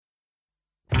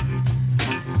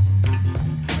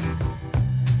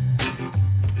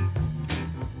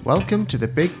Welcome to the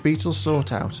Big Beatles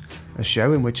Sort Out, a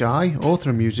show in which I, author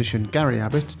and musician Gary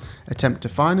Abbott, attempt to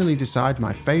finally decide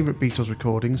my favourite Beatles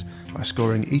recordings by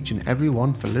scoring each and every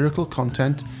one for lyrical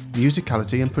content,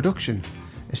 musicality and production,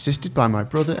 assisted by my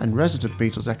brother and resident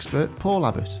Beatles expert Paul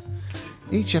Abbott.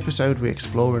 Each episode we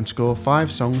explore and score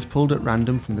 5 songs pulled at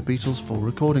random from the Beatles' full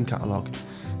recording catalogue.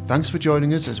 Thanks for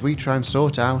joining us as we try and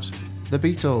sort out the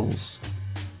Beatles.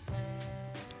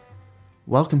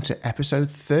 Welcome to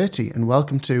episode 30 and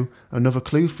welcome to another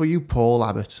clue for you, Paul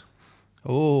Abbott.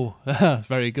 Oh,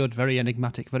 very good, very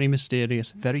enigmatic, very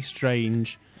mysterious, very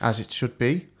strange. As it should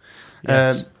be.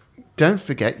 Yes. Don't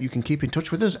forget you can keep in touch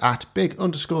with us at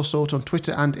big_sort on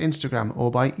Twitter and Instagram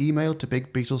or by email to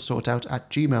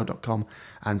bigbeatlesortout@gmail.com,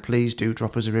 and please do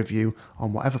drop us a review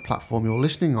on whatever platform you're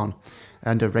listening on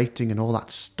and a rating and all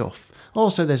that stuff.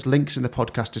 Also, there's links in the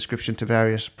podcast description to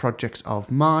various projects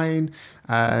of mine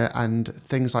and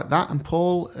things like that. And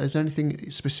Paul, is there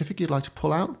anything specific you'd like to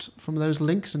pull out from those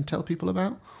links and tell people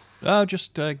about?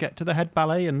 Just get to the Head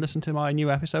Ballet and listen to my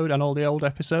new episode and all the old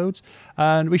episodes.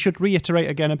 And we should reiterate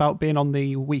again about being on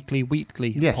the Weekly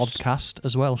Yes. podcast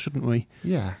as well, shouldn't we?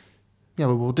 Yeah,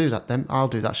 well, we'll do that then. I'll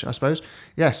do that, I suppose.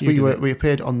 Yes, we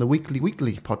appeared on the Weekly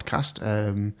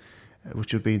podcast,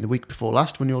 which would be the week before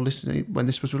last when you're listening, when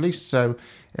this was released. So,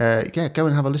 go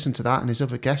and have a listen to that and his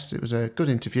other guests. It was a good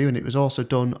interview, and it was also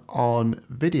done on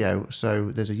video.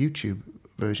 So there's a YouTube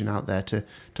version out there to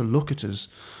look at us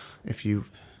if you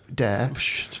dare.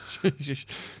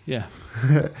 Yeah.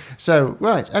 So,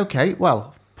 right, okay.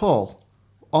 Well, Paul,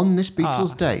 on this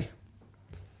Beatles Day.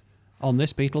 On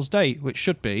this Beatles Day, which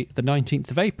should be the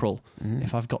 19th of April,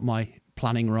 if I've got my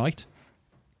planning right.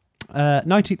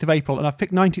 19th of April, and I've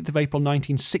picked 19th of April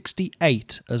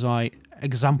 1968 as my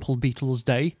example Beatles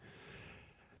Day.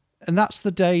 And that's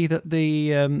the day that the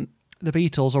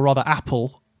Beatles, or rather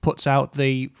Apple, puts out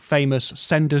the famous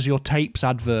 "Send us your tapes"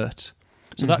 advert.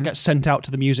 So that gets sent out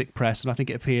to the music press, and I think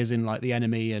it appears in like the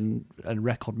Enemy and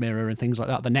Record Mirror and things like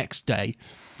that the next day.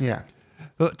 Yeah.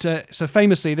 But so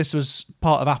famously, this was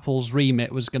part of Apple's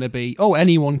remit, was going to be,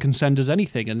 anyone can send us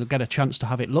anything and get a chance to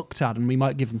have it looked at, and we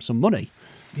might give them some money.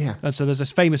 Yeah. And so there's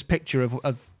this famous picture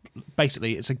of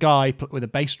basically it's a guy with a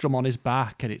bass drum on his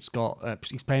back, and it's got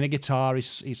he's playing a guitar.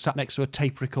 He's sat next to a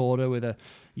tape recorder with a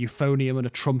euphonium and a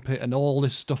trumpet and all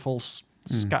this stuff all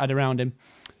scattered around him.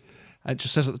 And it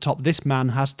just says at the top, "This man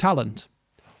has talent.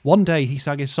 One day he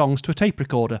sang his songs to a tape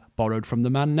recorder borrowed from the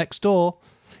man next door.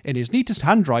 In his neatest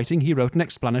handwriting, he wrote an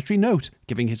explanatory note,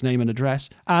 giving his name and address,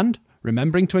 and,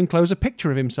 remembering to enclose a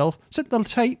picture of himself, sent the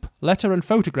tape, letter and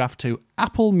photograph to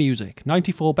Apple Music,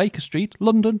 94 Baker Street,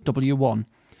 London, W1.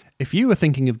 If you are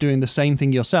thinking of doing the same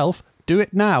thing yourself, do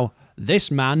it now.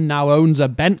 This man now owns a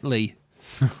Bentley."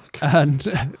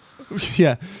 And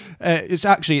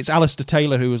it's Alistair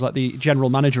Taylor, who was like the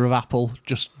general manager of Apple,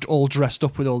 just all dressed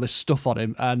up with all this stuff on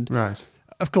him. And right.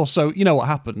 Of course, so you know what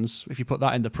happens if you put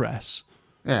that in the press.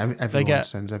 Yeah, everyone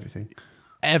sends everything.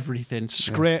 Everything,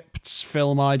 scripts,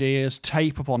 film ideas,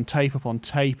 tape upon tape upon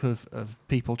tape of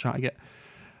people trying to get.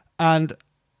 And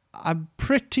I'm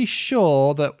pretty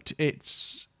sure that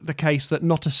it's the case that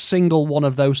not a single one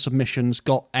of those submissions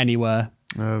got anywhere.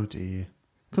 Oh dear.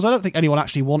 Because I don't think anyone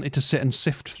actually wanted to sit and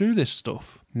sift through this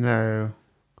stuff. No.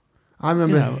 I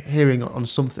remember hearing on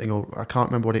something, or I can't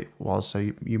remember what it was,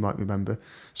 so you might remember,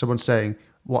 someone saying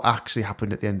what actually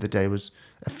happened at the end of the day was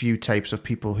a few tapes of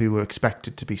people who were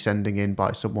expected to be sending in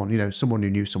by someone, someone who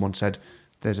knew someone said,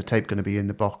 "There's a tape going to be in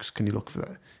the box, can you look for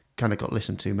that?" Kind of got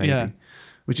listened to, maybe. Yeah.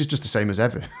 Which is just the same as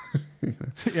ever.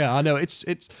 Yeah, I know. It's.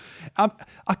 I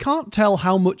can't tell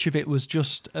how much of it was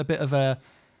just a bit of a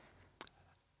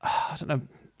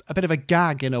bit of a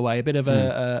gag in a way, a bit of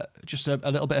just a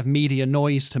little bit of media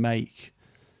noise to make,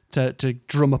 to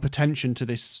drum up attention to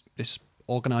this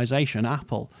organisation,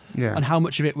 Apple. Yeah. And how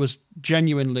much of it was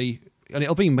genuinely, and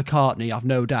it'll be McCartney, I've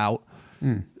no doubt,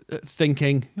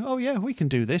 thinking, we can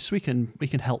do this, we can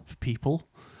help people.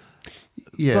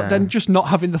 Yeah. But then just not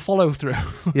having the follow through.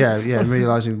 yeah, and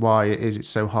realising why it's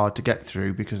so hard to get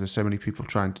through because there's so many people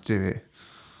trying to do it.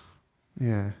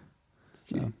 Yeah.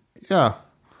 So. Yeah.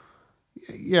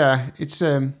 Yeah, it's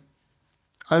I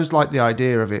always like the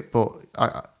idea of it, but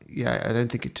I don't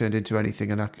think it turned into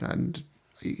anything. And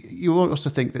you also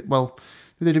think that, well,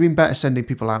 they'd have been better sending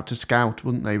people out to scout,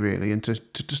 wouldn't they? Really, and to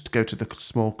just go to the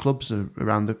small clubs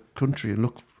around the country and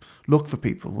look for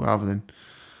people rather than.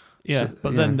 Yeah,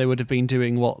 then they would have been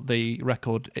doing what the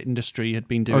record industry had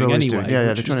been doing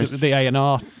anyway. The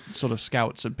A&R sort of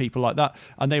scouts and people like that,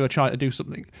 and they were trying to do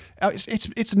something.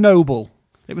 It's noble.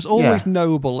 It was always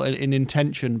noble in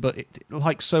intention, but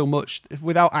like so much,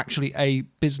 without actually a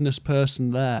business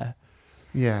person there,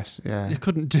 Yes, yeah. You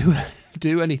couldn't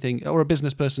do anything, or a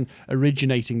business person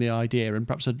originating the idea, and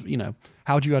perhaps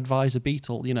how do you advise a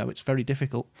Beatle? It's very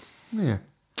difficult. Yeah.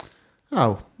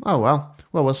 Oh well.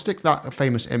 Well, we'll stick that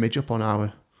famous image up on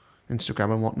our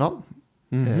Instagram and whatnot.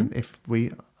 If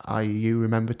you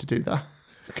remember to do that,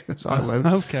 because I won't.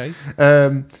 Okay.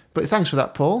 But thanks for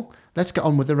that, Paul. Let's get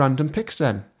on with the random picks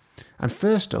then. And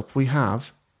first up, we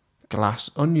have Glass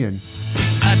Onion.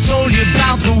 I told you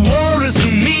about the war is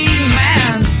a mean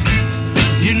man.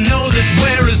 You know that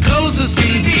we're as close as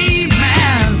can be,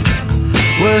 man.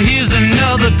 Well, here's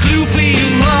another clue for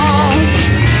you all.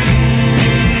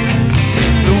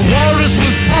 The walrus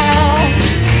was Paul,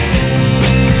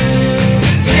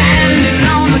 standing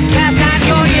on the cast iron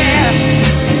shore, yeah.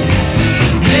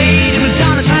 Lady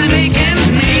Madonna trying to make ends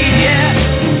meet, yeah.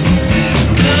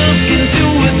 Looking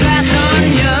through a glass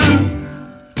onion.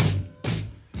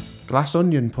 Glass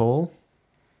Onion, Paul.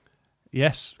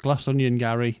 Yes, Glass Onion,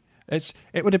 Gary.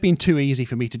 It would have been too easy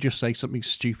for me to just say something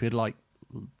stupid like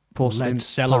Porcelain. lead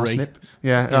celery. Parsnip.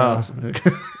 Yeah.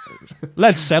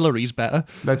 Lead celery's better.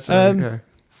 Lead celery, yeah.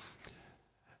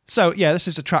 So, yeah, this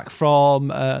is a track from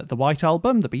the White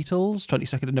Album, The Beatles,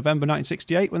 22nd of November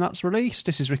 1968, when that's released.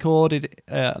 This is recorded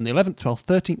on the 11th, 12th,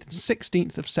 13th, and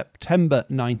 16th of September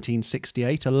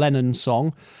 1968, a Lennon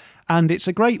song. And it's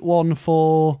a great one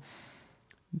for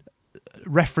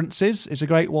references. It's a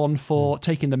great one for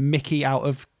taking the mickey out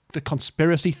of the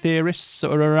conspiracy theorists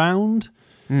that are around.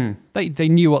 They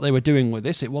knew what they were doing with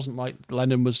this. It wasn't like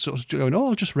Lennon was sort of going,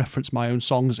 I'll just reference my own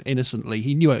songs innocently.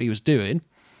 He knew what he was doing.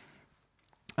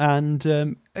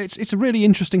 And it's a really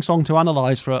interesting song to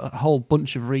analyse for a whole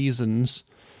bunch of reasons.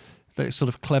 The sort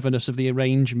of cleverness of the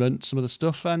arrangement, some of the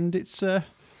stuff, and it's got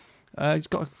a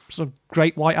sort of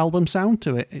great White Album sound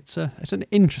to it. It's an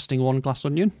interesting one, Glass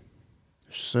Onion.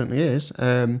 Certainly is.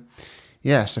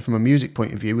 So from a music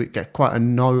point of view, we get quite a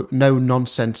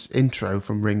no-nonsense intro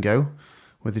from Ringo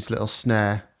with his little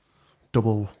snare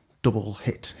double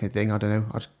hit thing. I don't know.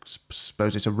 I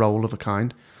suppose it's a roll of a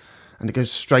kind. And it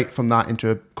goes straight from that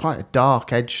into quite a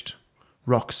dark-edged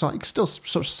rock. Still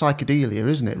sort of psychedelia,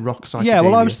 isn't it? Rock psychedelia. Yeah,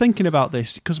 well, I was thinking about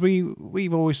this because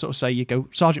we've always sort of say, you go,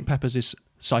 Sgt. Pepper's is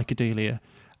psychedelia.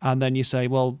 And then you say,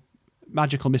 well,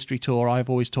 Magical Mystery Tour, I've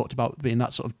always talked about being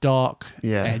that sort of dark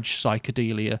edge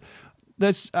psychedelia.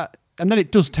 And then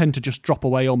it does tend to just drop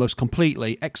away almost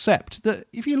completely, except that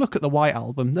if you look at the White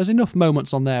Album, there's enough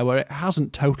moments on there where it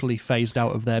hasn't totally phased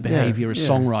out of their behaviour as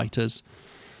songwriters.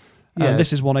 Yeah.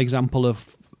 This is one example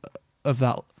of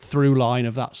that through line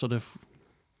of that sort of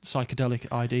psychedelic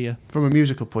idea. From a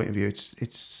musical point of view,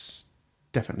 it's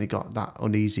definitely got that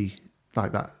uneasy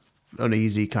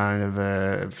kind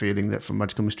of feeling that from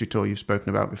Magical Mystery Tour you've spoken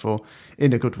about before,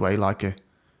 in a good way, like an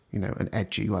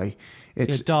edgy way.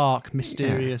 It's dark,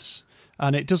 mysterious,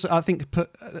 and it does. I think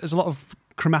there's a lot of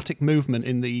chromatic movement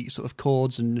in the sort of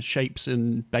chords and shapes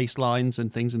and bass lines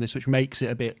and things in this, which makes it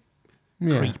a bit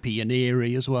creepy and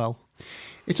eerie as well.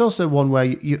 It's also one where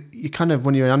you kind of,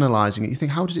 when you're analysing it, you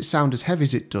think, how does it sound as heavy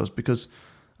as it does? Because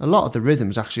a lot of the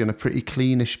rhythm's actually on a pretty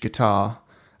cleanish guitar,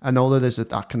 and although there's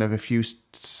that kind of a few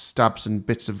stabs and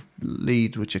bits of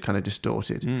lead which are kind of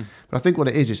distorted, but I think what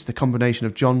it is the combination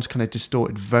of John's kind of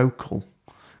distorted vocal,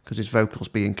 because his vocal's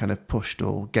being kind of pushed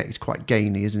it's quite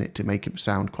gainy, isn't it, to make him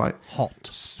sound quite hot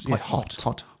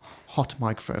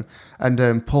microphone,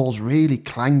 and Paul's really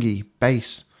clangy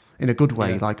bass in a good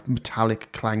way, like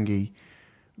metallic clangy,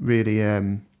 really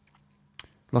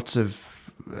lots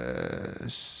of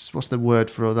what's the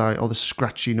word for all the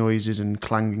scratchy noises and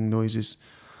clanging noises.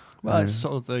 Well, it's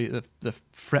sort of the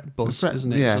fret buzz,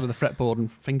 isn't it? Yeah. Sort of the fretboard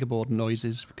and fingerboard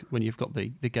noises. When you've got the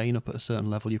gain up at a certain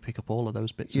level, you pick up all of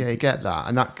those bits. Yeah, you get that.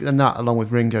 And that along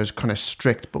with Ringo's kind of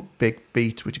strict but big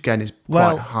beat, which again is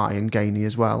quite high and gainy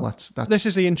as well. That's This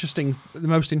is the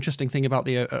most interesting thing about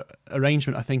the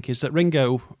arrangement, I think, is that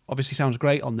Ringo obviously sounds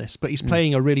great on this, but he's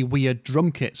playing a really weird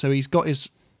drum kit. So he's got his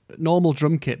normal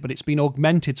drum kit, but it's been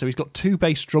augmented, so he's got 2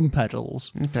 bass drum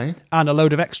pedals and a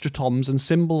load of extra toms and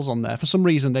cymbals on there. For some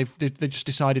reason, they just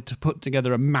decided to put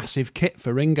together a massive kit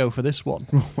for Ringo for this one.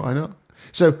 Why not?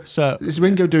 So is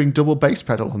Ringo doing double bass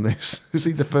pedal on this? Is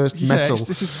he the first metal?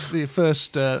 This is the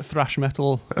first thrash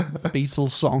metal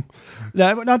Beatles song.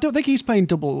 No, I don't think he's playing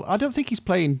double. I don't think he's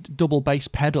playing double bass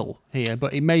pedal here,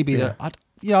 but it may be that.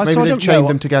 Maybe they've chained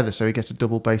them together so he gets a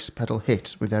double bass pedal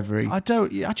hit with every... I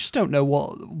just don't know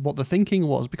what the thinking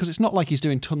was, because it's not like he's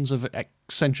doing tons of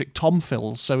eccentric tom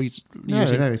fills, so he's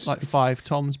using 5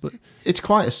 toms, but... It's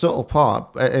quite a subtle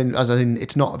part, and as in,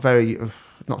 it's not very...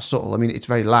 Not subtle, I mean, it's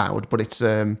very loud, but it's...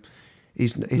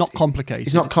 not complicated.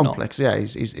 It's not complex, yeah.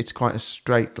 It's quite a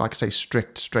straight, like I say,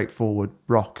 straightforward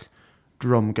rock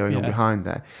drum going on Yeah. behind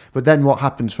there. But then what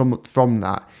happens from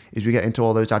that is we get into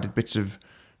all those added bits of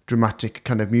dramatic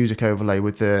kind of music overlay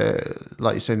with the,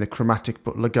 like you're saying, the chromatic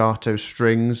but legato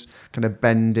strings kind of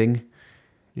bending,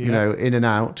 Yeah. you know, in and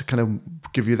out to kind of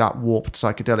give you that warped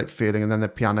psychedelic feeling, and then the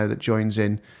piano that joins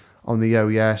in on the Oh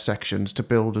Yeah sections to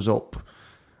build us up.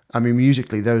 I mean,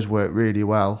 musically, those work really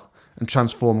well and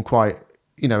transform quite,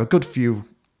 you know, a good few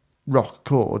rock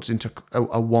chords into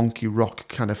a wonky rock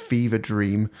kind of fever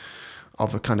dream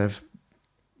of a kind of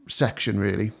section,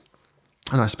 really.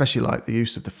 And I especially like the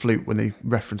use of the flute when they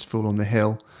reference Fool on the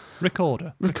Hill.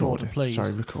 Recorder, please.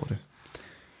 Sorry, recorder.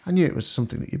 I knew it was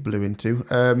something that you blew into.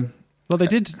 Well, they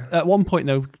did at one point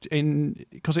though,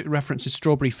 because it references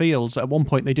Strawberry Fields. At one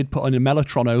point, they did put on a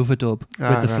Mellotron overdub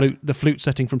with the flute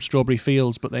setting from Strawberry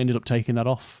Fields, but they ended up taking that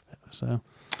off. So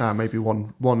maybe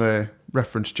one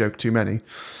reference joke too many.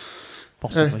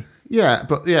 possibly,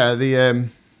 the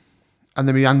and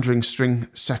the meandering string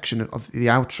section of the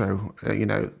outro, you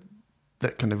know,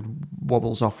 that kind of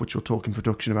wobbles off, which we'll talk in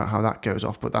production about how that goes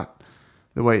off. But that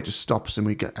the way it just stops and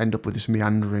we end up with this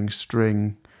meandering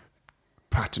string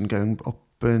pattern going up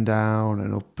and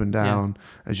down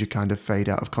as you kind of fade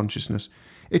out of consciousness.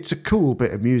 It's a cool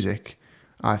bit of music,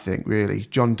 I think, really.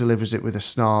 John delivers it with a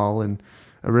snarl and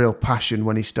a real passion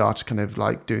when he starts kind of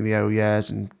like doing the oh yeahs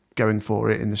and going for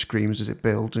it in the screams as it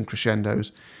builds and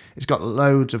crescendos. It's got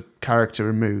loads of character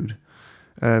and mood.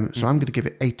 So I'm going to give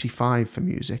it 85 for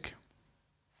music.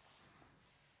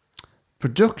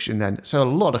 Production then, so a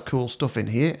lot of cool stuff in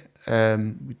here.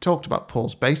 We talked about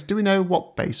Paul's bass. Do we know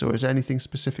what bass, or is there anything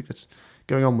specific that's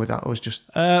going on with that, or is just...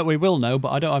 we will know, but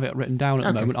I don't have it written down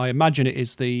at the moment. I imagine it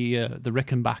is the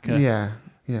Rickenbacker. Yeah.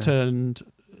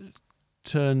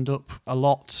 Turned up a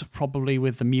lot, probably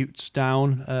with the mutes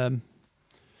down.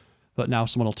 But now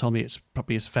someone will tell me it's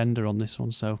probably his Fender on this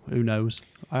one, so who knows?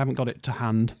 I haven't got it to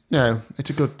hand. No,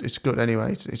 it's good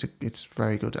anyway. It's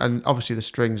very good, and obviously the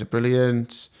strings are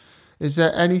brilliant. Is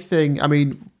there anything? I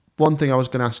mean, one thing I was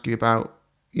going to ask you about,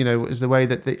 you know, is the way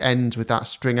that it ends with that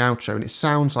string outro, and it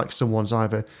sounds like someone's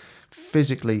either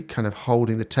physically kind of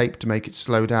holding the tape to make it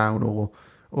slow down, or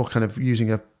kind of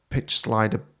using a pitch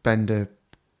slider bender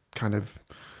kind of.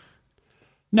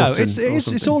 No,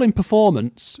 it's all in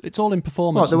performance. It's all in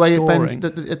performance. Well, the way scoring. it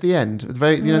bends at the end, the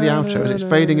outro, as it's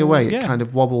fading away, it kind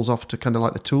of wobbles off to kind of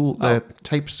like the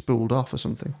tape spooled off or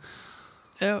something.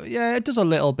 Yeah, it does a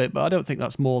little bit, but I don't think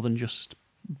that's more than just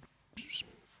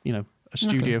you know, a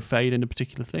studio fade in a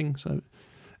particular thing. So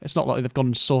it's not like they've gone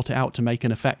and sought it out to make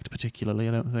an effect particularly,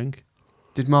 I don't think.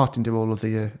 Did Martin do all of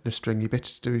the stringy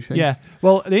bits, do you think? Yeah.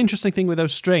 Well, the interesting thing with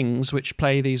those strings, which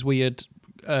play these weird,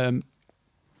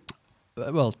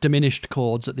 diminished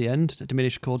chords at the end.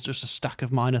 Diminished chords, just a stack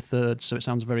of minor thirds, so it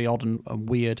sounds very odd and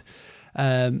weird.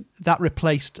 That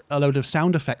replaced a load of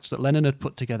sound effects that Lennon had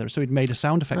put together. So he'd made a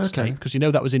sound effects tape, because you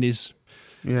know that was in his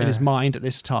mind at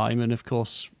this time, and of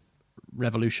course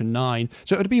Revolution 9.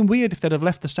 So it would have been weird if they'd have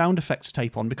left the sound effects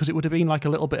tape on, because it would have been like a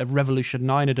little bit of Revolution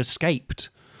 9 had escaped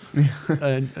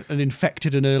and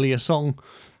infected an earlier song.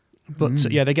 But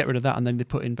they get rid of that, and then they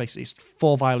put in basically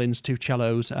 4 violins, 2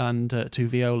 cellos, and 2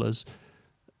 violas,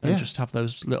 and just have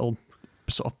those little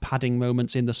sort of padding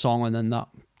moments in the song, and then that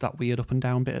weird up and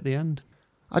down bit at the end.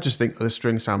 I just think the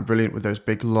strings sound brilliant with those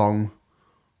big long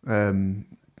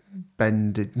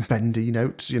bendy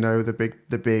notes, you know, the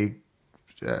big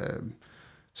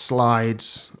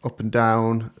slides up and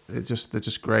down. They're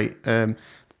just great.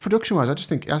 Production wise, I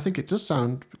think it does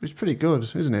sound, it's pretty good,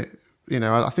 isn't it? You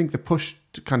know, I think the push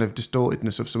to kind of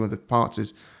distortedness of some of the parts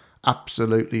is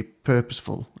absolutely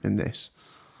purposeful in this.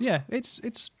 Yeah, it's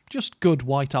just good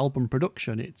White Album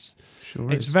production. It's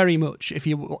very much, if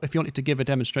you wanted to give a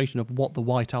demonstration of what the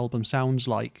White Album sounds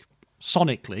like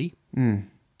sonically,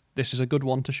 this is a good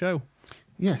one to show.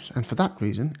 Yes, and for that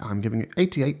reason, I'm giving it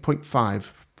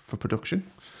 88.5 for production.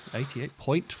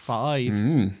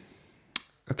 88.5.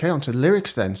 Okay, on to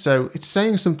lyrics then. So it's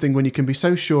saying something when you can be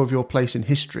so sure of your place in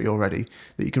history already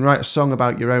that you can write a song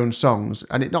about your own songs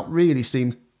and it not really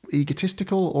seem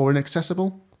egotistical or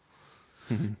inaccessible.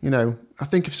 You know, I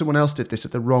think if someone else did this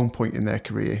at the wrong point in their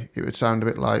career, it would sound a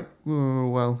bit like, oh,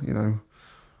 well, you know,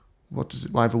 what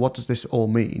does this all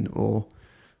mean? Or,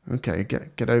 okay,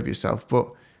 get over yourself.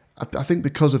 But I think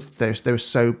because of this, they were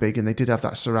so big and they did have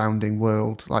that surrounding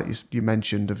world, like you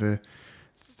mentioned, of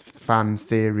fan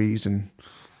theories and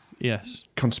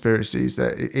conspiracies,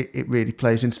 that it really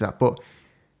plays into that. But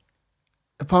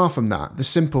apart from that, the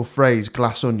simple phrase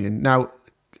 "glass onion." Now,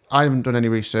 I haven't done any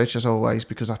research, as always,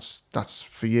 because that's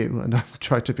for you, and I've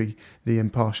tried to be the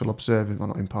impartial observer. Well,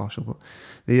 not impartial, but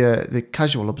the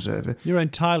casual observer. You're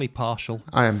entirely partial.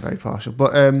 I am very partial.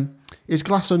 But is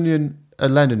glass onion a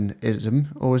Lennonism,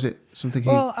 or is it something he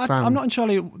found? I'm not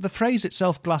entirely. The phrase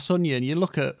itself, glass onion, you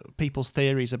look at people's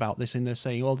theories about this and they're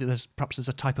saying, well, perhaps there's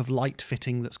a type of light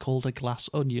fitting that's called a glass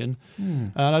onion.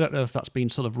 And I don't know if that's been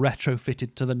sort of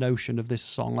retrofitted to the notion of this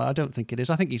song. I don't think it is.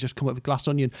 I think he's just come up with glass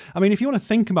onion. I mean, if you want to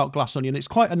think about glass onion, it's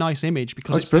quite a nice image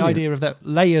because it's brilliant. the idea of the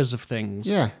layers of things.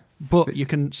 Yeah. But you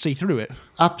can see through it.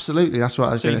 Absolutely, that's what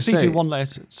I was So going you to can see say. through one layer.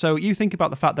 So you think about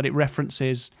the fact that it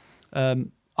references I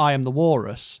Am the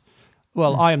Walrus.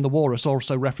 Well, I Am the Walrus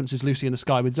also references Lucy in the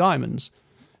Sky with Diamonds.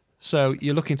 So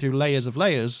you're looking through layers of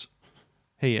layers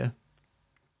here.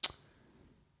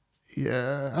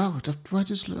 Yeah. Oh, why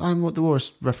does I'm What the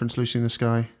Walrus reference Lucy in the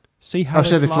Sky? See how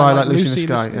they fly like Lucy in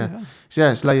the Sky. Yeah. So,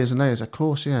 yeah, it's layers and layers, of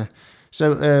course. Yeah.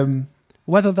 So.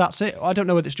 Whether that's it, I don't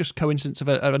know whether it's just coincidence of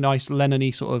a nice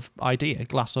Lennon-y sort of idea,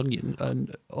 glass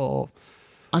onion, or.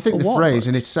 I think the what, phrase but-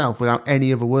 in itself, without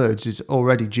any other words, is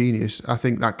already genius. I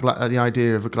think that the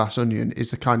idea of a glass onion is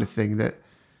the kind of thing that,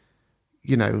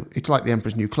 it's like the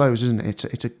Emperor's New Clothes, isn't it?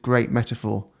 It's a great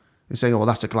metaphor. It's saying, "Oh,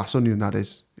 that's a glass onion." That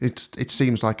is. It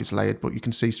seems like it's layered, but you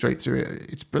can see straight through it.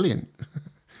 It's brilliant.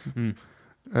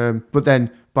 But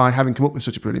then, by having come up with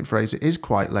such a brilliant phrase, it is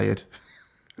quite layered.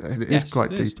 It is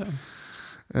quite deep.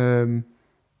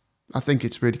 I think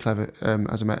it's really clever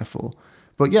as a metaphor.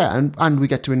 But yeah, and we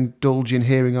get to indulge in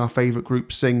hearing our favourite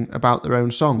groups sing about their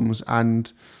own songs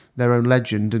and their own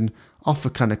legend and offer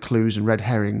kind of clues and red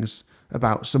herrings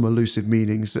about some elusive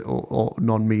meanings or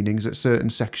non-meanings that certain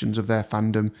sections of their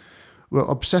fandom were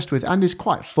obsessed with, and is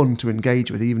quite fun to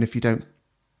engage with, even if you don't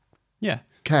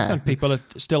care. And people are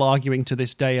still arguing to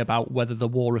this day about whether the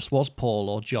walrus was Paul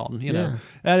or John, know.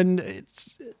 And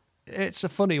it's a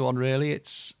funny one, really.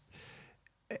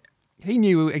 He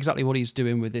knew exactly what he's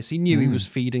doing with this. He knew he was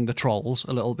feeding the trolls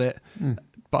a little bit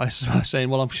by saying,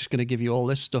 well, I'm just going to give you all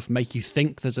this stuff, make you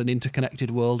think there's an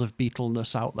interconnected world of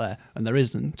Beatleness out there, and there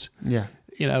isn't. Yeah.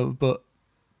 But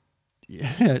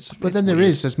it's then there weird.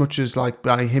 is, as much as like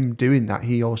by him doing that,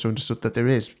 he also understood that there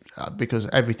is, because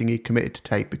everything he committed to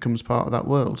take becomes part of that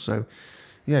world. So,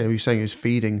 yeah, you're saying he's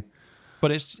feeding.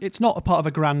 But it's not a part of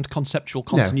a grand conceptual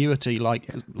continuity like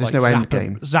no end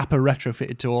game. Zappa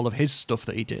retrofitted to all of his stuff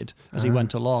that he did as he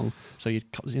went along. So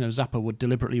Zappa would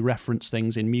deliberately reference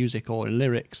things in music or in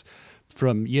lyrics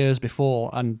from years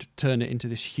before and turn it into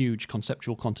this huge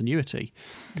conceptual continuity,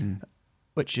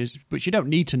 which you don't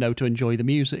need to know to enjoy the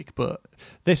music. But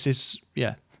this is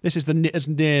as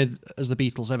near as the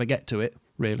Beatles ever get to it,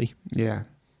 really. Yeah.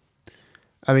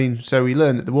 I mean, so we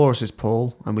learned that the Walrus is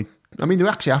Paul, and they're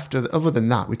actually other than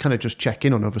that, we kind of just check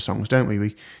in on other songs, don't we?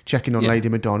 We check in on Lady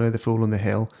Madonna, The Fool on the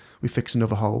Hill. We fix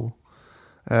another hole.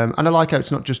 And I like how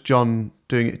it's not just John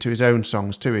doing it to his own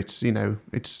songs too. It's,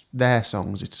 it's their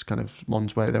songs. It's kind of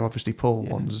ones where they're obviously Paul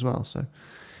ones as well. So,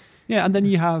 yeah, and then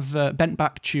you have Bent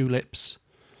Back Tulips,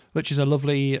 which is a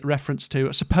lovely reference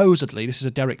to, supposedly, this is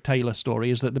a Derek Taylor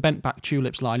story, is that the Bent Back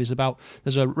Tulips line is about,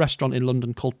 there's a restaurant in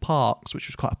London called Parks, which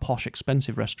was quite a posh,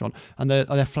 expensive restaurant, and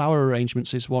their flower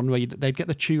arrangements is one where they'd get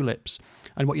the tulips,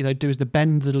 and what they'd do is they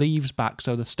bend the leaves back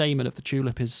so the stamen of the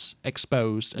tulip is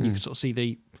exposed, and you can sort of see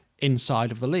the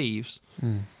inside of the leaves,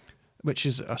 which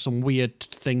is some weird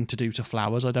thing to do to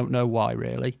flowers. I don't know why,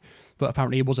 really, but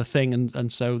apparently it was a thing,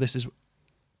 and so this is...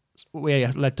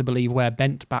 we're led to believe where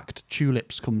bent-backed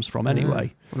tulips comes from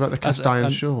anyway. What about the cast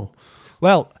iron shore?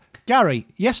 Well, Gary,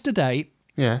 yesterday...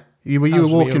 Yeah. You were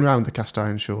walking around the cast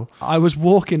iron shore. I was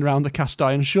walking around the cast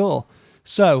iron shore.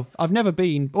 So, I've never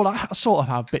been... Well, I sort of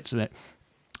have bits of it.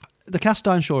 The cast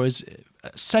iron shore is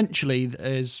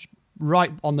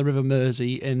right on the River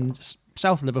Mersey in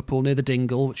South Liverpool, near the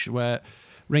Dingle, which is where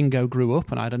Ringo grew up,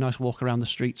 and I had a nice walk around the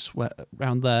streets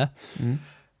around there.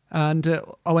 And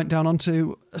I went down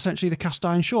onto essentially the cast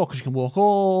iron shore, because you can walk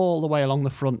all the way along the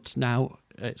front now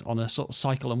on a sort of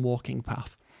cycle and walking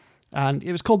path. And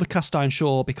it was called the cast iron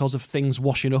shore because of things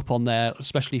washing up on there,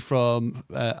 especially from,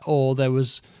 or there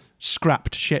was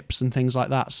scrapped ships and things like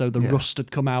that. So the rust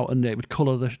had come out and it would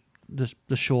colour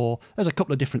the shore. There's a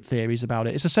couple of different theories about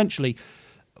it. It's essentially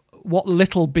what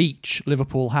little beach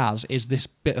Liverpool has is this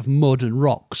bit of mud and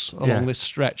rocks along this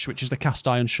stretch, which is the cast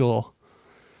iron shore.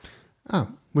 Oh,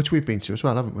 which we've been to as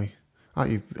well, haven't we?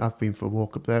 I've been for a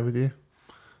walk up there with you.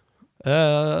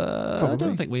 I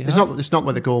don't think we have. It's not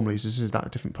where the Gormleys is. Is that a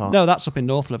different part? No, that's up in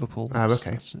North Liverpool. Oh,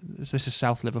 okay. This is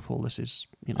South Liverpool. This is.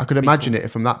 I could imagine it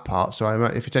from that part. So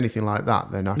if it's anything like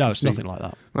that, then no, it's nothing like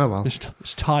that. Oh well, it's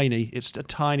tiny. It's a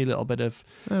tiny little bit of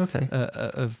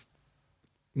of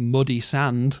muddy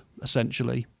sand,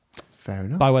 essentially. Fair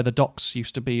enough. By where the docks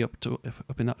used to be up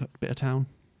in that bit of town.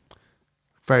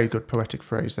 Very good poetic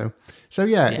phrase, though. So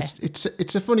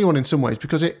it's a funny one in some ways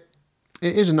because it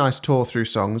is a nice tour through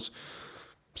songs.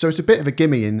 So it's a bit of a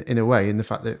gimme in a way, in the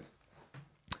fact that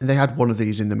they had one of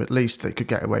these in them at least they could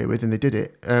get away with, and they did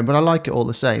it. But I like it all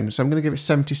the same. So I'm going to give it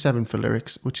 77 for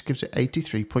lyrics, which gives it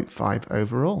 83.5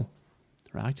 overall.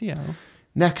 Rightio.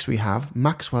 Next we have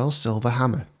Maxwell's Silver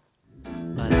Hammer.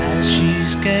 But as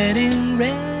she's getting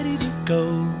ready to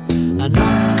go, a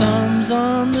knock comes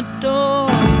on the door.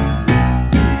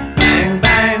 Bang,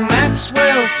 bang,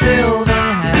 Maxwell's silver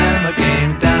hammer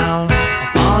came down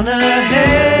upon her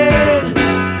head.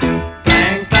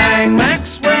 Bang, bang,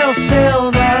 Maxwell's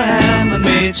silver hammer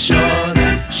made sure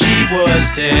that she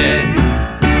was dead.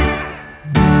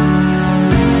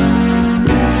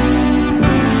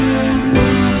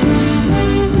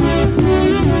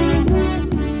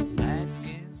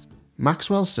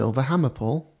 Maxwell's Silver Hammer,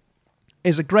 Paul.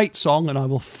 Is a great song, and I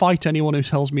will fight anyone who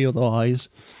tells me otherwise.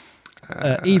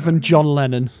 Even John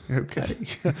Lennon, Okay.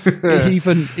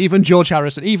 even George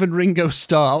Harrison, even Ringo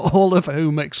Starr, all of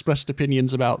whom expressed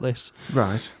opinions about this.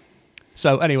 Right.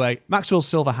 So anyway, Maxwell's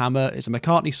Silver Hammer is a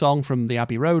McCartney song from the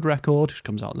Abbey Road record, which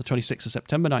comes out on the 26th of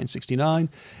September 1969.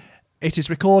 It is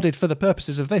recorded for the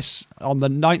purposes of this on the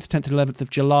 9th, 10th and 11th of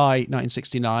July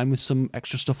 1969, with some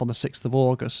extra stuff on the 6th of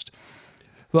August.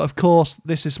 But of course,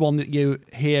 this is one that you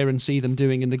hear and see them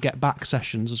doing in the Get Back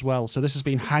sessions as well. So this has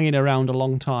been hanging around a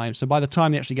long time. So by the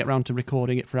time they actually get around to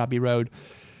recording it for Abbey Road,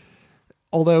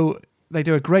 although they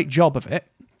do a great job of it,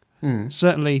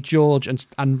 certainly George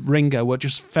and Ringo were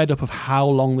just fed up of how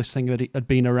long this thing had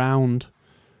been around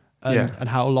and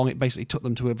how long it basically took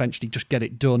them to eventually just get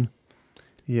it done.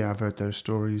 Yeah, I've heard those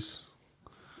stories.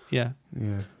 Yeah.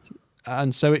 Yeah.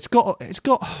 And so it's got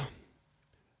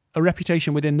a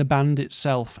reputation within the band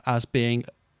itself as being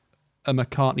a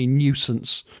McCartney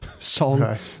nuisance song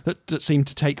that seemed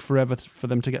to take forever for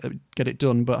them to get it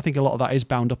done. But I think a lot of that is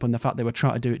bound up in the fact they were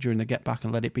trying to do it during the Get Back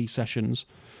and Let It Be sessions.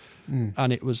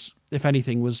 And it was, if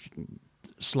anything, was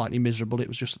slightly miserable. It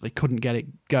was just that they couldn't get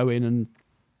it going, and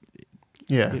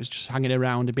it was just hanging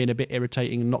around and being a bit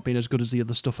irritating and not being as good as the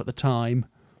other stuff at the time.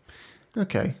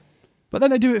 Okay. But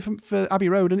then they do it for Abbey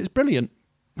Road, and it's brilliant.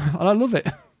 And I love it.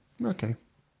 Okay.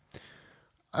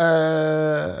 So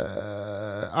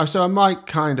I might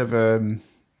kind of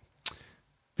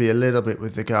be a little bit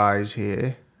with the guys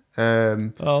here.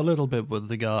 A little bit with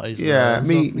the guys. Yeah,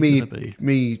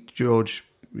 me, George,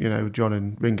 John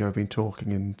and Ringo have been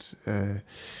talking, and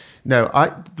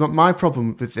my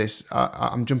problem with this,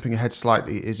 I'm jumping ahead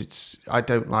slightly, is I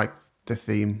don't like the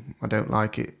theme. I don't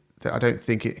like it. I don't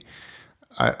think it.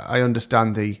 I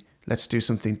understand the let's do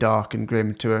something dark and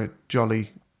grim to a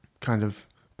jolly kind of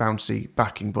bouncy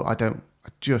backing, but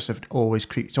it's always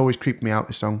creeped me out,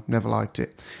 this song. Never liked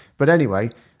it. But anyway,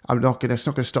 it's not going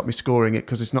to stop me scoring it,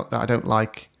 because it's not that I don't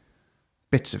like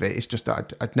bits of it, it's just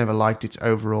that I'd never liked its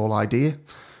overall idea.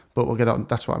 But we'll get on,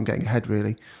 that's why I'm getting ahead,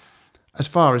 really. As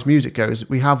far as music goes,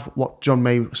 we have what John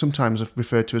may sometimes have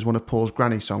referred to as one of Paul's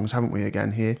granny songs, haven't we,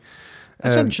 again here?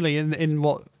 Essentially, in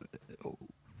what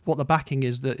the backing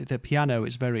is, the piano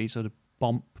is very sort of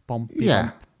bump, bump,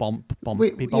 bump,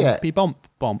 bumpy, bumpy, bump,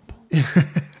 bump.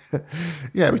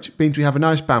 Yeah, which means we have a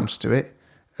nice bounce to it,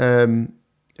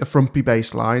 a frumpy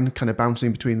bass line, kind of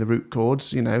bouncing between the root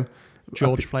chords,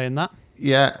 George playing that.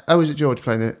 Yeah. Oh, is it George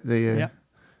playing the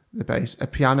bass? A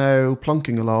piano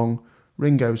plonking along,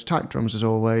 Ringo's tight drums as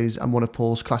always, and one of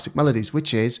Paul's classic melodies,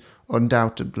 which is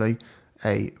undoubtedly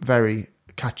a very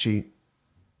catchy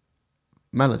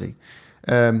melody.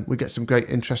 We get some great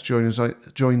interest joins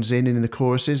in the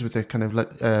choruses with the kind of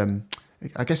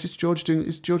I guess is George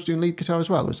doing lead guitar as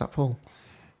well, or is that Paul?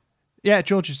 Yeah,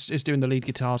 George is doing the lead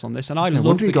guitars on this, and I no love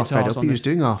wonder the he got fed guitars up. on He was this.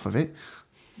 doing half of it.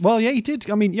 Well, yeah, he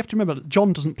did. I mean, you have to remember that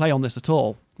John doesn't play on this at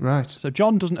all. Right. So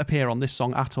John doesn't appear on this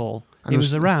song at all. And he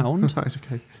was around. Right.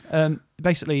 Okay.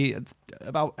 Basically,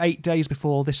 about 8 days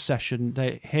before this session,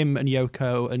 him and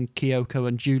Yoko and Kyoko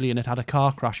and Julian had a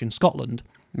car crash in Scotland.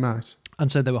 Right.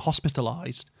 And so they were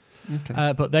hospitalised.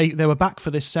 Okay. But they were back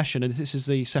for this session, and this is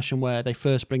the session where they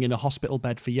first bring in a hospital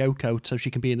bed for Yoko so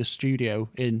she can be in the studio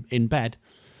in bed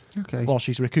while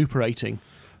she's recuperating.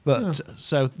 But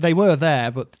so they were there,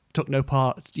 but took no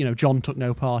part. John took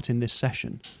no part in this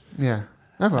session. Yeah.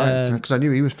 Oh, right. Because I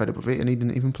knew he was fed up with it and he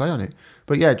didn't even play on it.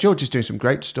 But yeah, George is doing some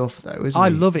great stuff though, isn't he? I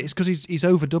love it. It's because he's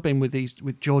overdubbing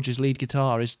with George's lead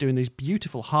guitar. He's doing these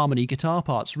beautiful harmony guitar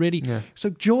parts. Really. Yeah.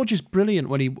 So George is brilliant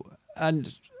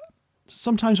and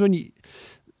sometimes when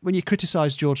you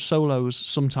criticise George solos,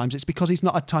 sometimes it's because he's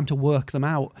not had time to work them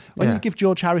out. When you give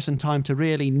George Harrison time to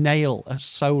really nail a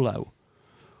solo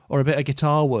or a bit of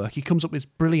guitar work, he comes up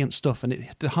with brilliant stuff, and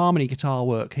the harmony guitar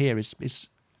work here is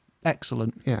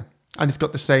excellent. Yeah, and it's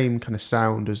got the same kind of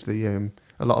sound as the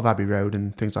a lot of Abbey Road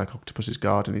and things like Octopus's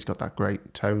Garden. He's got that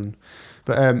great tone.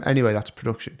 But anyway, that's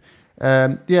production.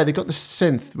 They've got the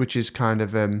synth, which is kind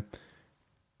of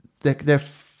they're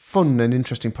fun and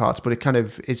interesting parts, but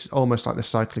it's almost like they're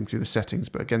cycling through the settings.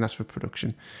 But again, that's for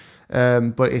production.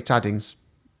 But it's adding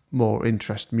more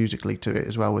interest musically to it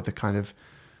as well, with the kind of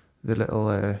the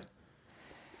little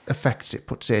effects it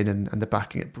puts in and the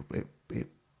backing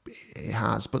it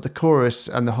has. But the chorus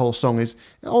and the whole song is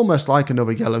almost like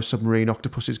another Yellow Submarine,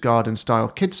 Octopus's Garden style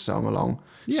kids song along.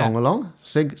 Sing along.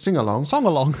 Song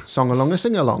along A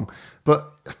sing along.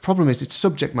 But the problem is its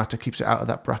subject matter keeps it out of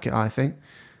that bracket, I think.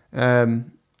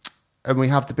 And we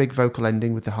have the big vocal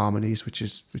ending with the harmonies, which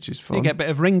is fun. You get a bit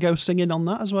of Ringo singing on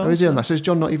that as well. Oh, is he on that? So is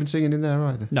John not even singing in there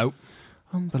either? No.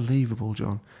 Unbelievable,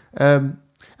 John.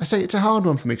 I say it's a hard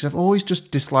one for me because I've always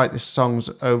just disliked this song's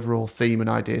overall theme and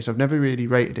idea, so I've never really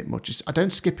rated it much. I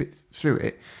don't skip it through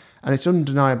it, and it's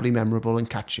undeniably memorable and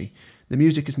catchy. The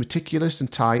music is meticulous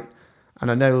and tight,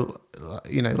 and I know,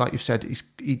 like you've said,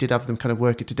 he did have them kind of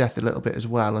work it to death a little bit as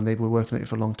well, and they were working on it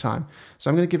for a long time.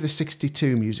 So I'm going to give this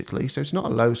 62 musically, so it's not a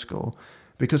low score,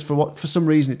 because for some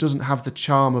reason it doesn't have the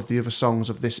charm of the other songs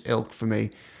of this ilk for me.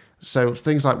 So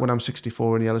things like When I'm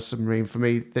 64 and Yellow Submarine, for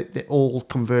me, they all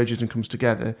converges and comes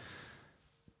together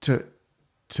to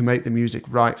make the music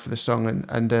right for the song.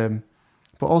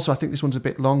 But also I think this one's a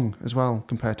bit long as well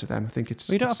compared to them. I think it's...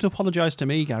 Well, you don't have to apologise to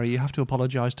me, Gary. You have to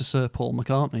apologise to Sir Paul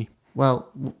McCartney. Well,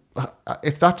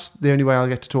 if that's the only way I'll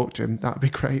get to talk to him, that'd be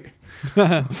great.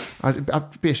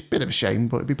 I'd be a bit of a shame,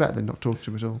 but it'd be better than not talking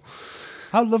to him at all.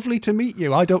 How lovely to meet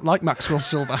you. I don't like Maxwell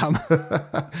Silverham.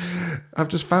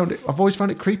 I've always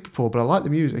found it creepy, Paul, but I like the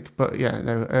music. But yeah,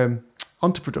 no.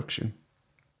 On to production.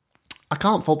 I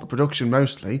can't fault the production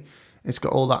mostly. It's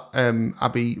got all that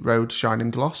Abbey Road shine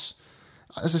and gloss.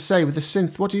 As I say, with the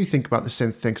synth, what do you think about the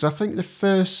synth thing? Because I think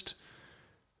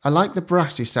I like the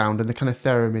brassy sound and the kind of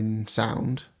theremin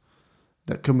sound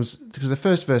that comes, because the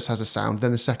first verse has a sound,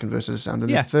 then the second verse has a sound,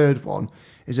 and the third one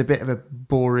is a bit of a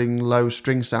boring low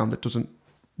string sound that doesn't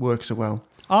work so well.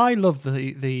 I love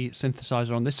the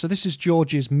synthesizer on this. So this is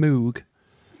George's Moog,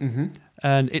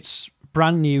 and it's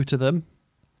brand new to them.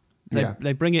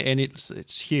 They bring it in.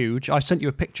 It's huge. I sent you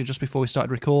a picture just before we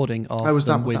started recording of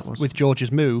them with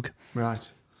George's Moog. Right.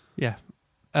 Yeah.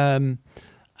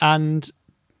 And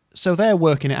so they're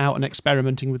working it out and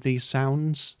experimenting with these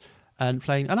sounds and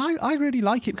playing. And I really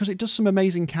like it because it does some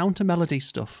amazing counter melody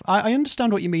stuff. I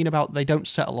understand what you mean about they don't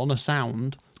settle on a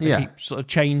sound. They keep sort of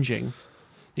changing.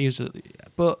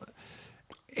 But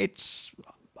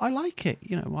I like it.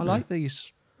 I like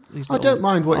these I don't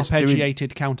mind what it's doing.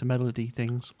 Arpeggiated counter melody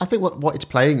things. I think what it's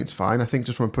playing, it's fine. I think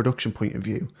just from a production point of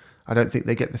view, I don't think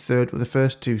they get the third. Well, the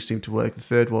first two seem to work. The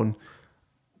third one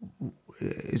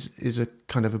is a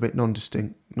kind of a bit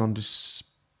nondistinct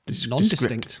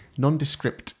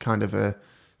kind of a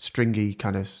stringy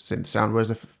kind of synth sound,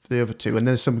 whereas the other two, and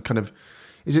there's some kind of,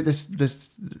 is it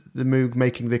this the Moog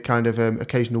making the kind of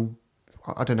occasional,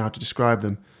 I don't know how to describe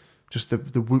them, just the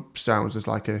whoop sounds as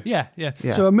like a... Yeah.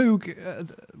 So a Moog,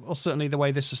 or certainly the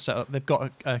way this is set up, they've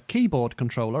got a keyboard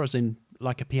controller, as in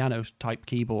like a piano type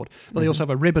keyboard, but they also have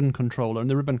a ribbon controller, and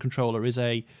the ribbon controller is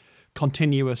a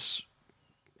continuous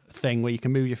thing where you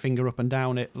can move your finger up and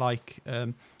down it, like...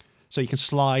 so you can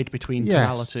slide between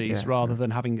tonalities rather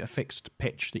than having a fixed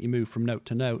pitch that you move from note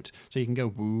to note. So you can go...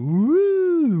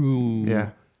 Woo. Yeah.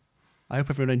 I hope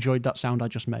everyone enjoyed that sound I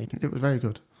just made. It was very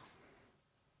good.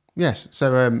 Yes,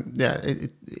 so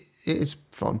it is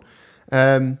fun.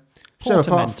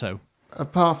 Portamento.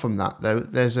 Apart from that, though,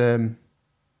 there's a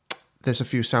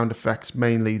few sound effects,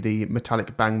 mainly the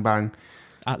metallic bang bang.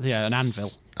 An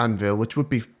anvil. Anvil, which would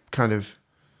be kind of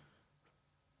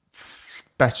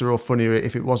better or funnier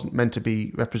if it wasn't meant to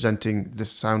be representing the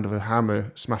sound of a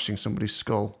hammer smashing somebody's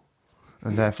skull,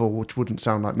 and therefore which wouldn't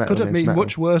sound like metal. Could it be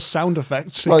much worse sound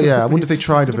effects? Well, yeah, I wonder if they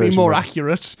tried a version. Be more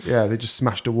accurate. Yeah, they just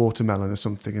smashed a watermelon or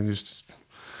something, and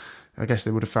I guess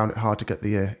they would have found it hard to get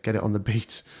it on the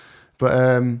beat. But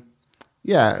I'm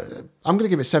going to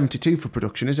give it 72 for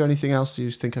production. Is there anything else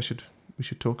you think we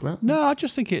should talk about? No, I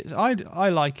just think I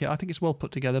like it. I think it's well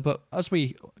put together. But as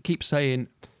we keep saying,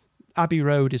 Abbey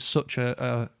Road is such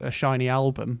a shiny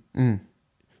album.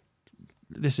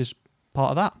 This is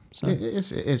part of that. So. It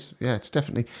is. Yeah, it's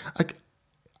definitely.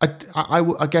 I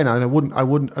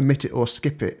wouldn't omit it or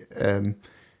skip it.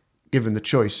 Given the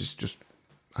choice, it's just.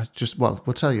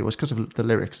 We'll tell you, it's because of the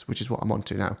lyrics, which is what I'm on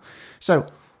to now. So,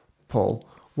 Paul,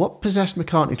 what possessed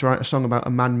McCartney to write a song about a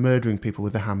man murdering people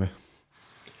with a hammer?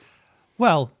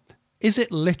 Well, is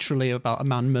it literally about a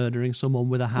man murdering someone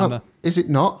with a hammer? Well, is it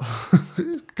not?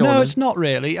 No, it's not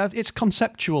really. It's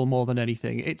conceptual more than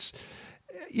anything. It's,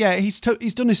 Yeah, he's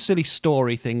done his silly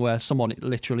story thing where someone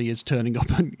literally is turning up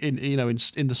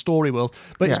in the story world,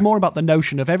 but it's Yeah. more about the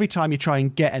notion of every time you try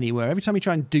and get anywhere, every time you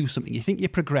try and do something, you think you're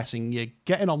progressing, you're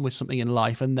getting on with something in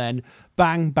life, and then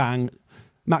bang, bang,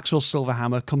 Maxwell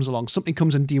Silverhammer comes along, something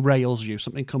comes and derails you,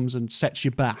 something comes and sets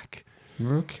you back.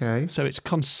 Okay. So it's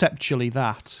conceptually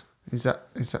that. Is that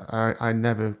I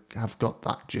never have got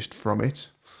that gist from it.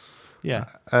 Yeah.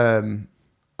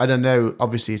 I don't know.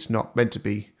 Obviously, it's not meant to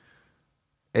be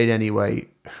in any way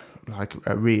like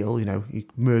a real. He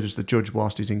murders the judge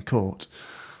whilst he's in court,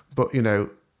 but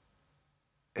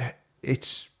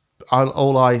it's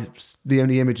the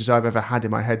only images I've ever had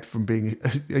in my head from being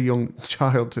a young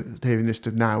child to hearing this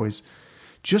to now is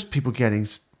just people getting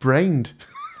brained.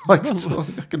 Like that's all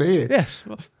I can hear. Yes.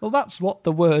 Well, that's what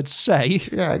the words say.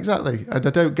 Yeah, exactly. And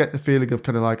I don't get the feeling of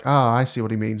kind of like, I see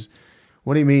what he means.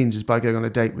 What he means is by going on a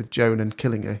date with Joan and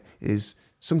killing her is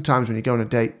sometimes when you go on a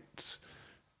date,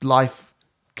 life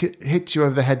hits you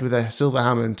over the head with a silver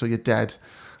hammer until you're dead.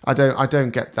 I don't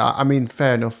get that. I mean,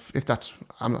 fair enough. If that's,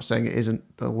 I'm not saying it isn't,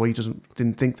 or he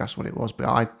didn't think that's what it was, but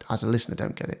I, as a listener,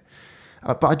 don't get it.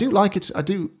 But I do like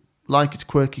its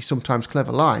quirky, sometimes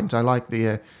clever lines. I like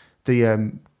the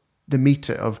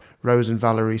meter of Rose and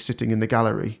Valerie sitting in the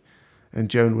gallery, and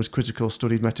Joan was critical,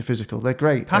 studied metaphysical. They're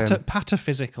great.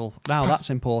 Pataphysical. Now that's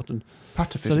important.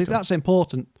 Pataphysical. So that's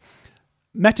important.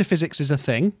 Metaphysics is a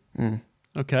thing.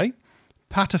 Okay.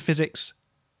 Pataphysics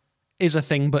is a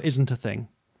thing, but isn't a thing.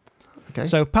 Okay.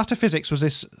 So pataphysics was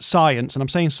this science, and I'm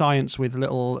saying science with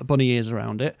little bunny ears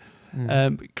around it,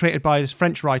 created by this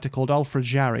French writer called Alfred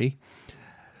Jarry,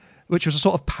 which was a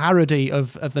sort of parody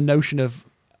of the notion of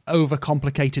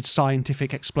overcomplicated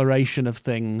scientific exploration of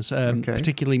things,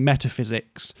 particularly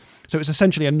metaphysics. So it's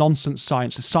essentially a nonsense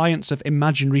science, the science of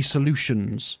imaginary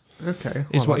solutions. Okay,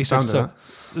 is what he says. So,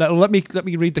 let me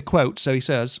read the quote. So he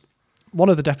says, one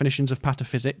of the definitions of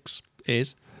pataphysics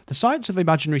is the science of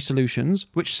imaginary solutions,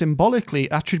 which symbolically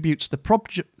attributes the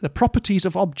properties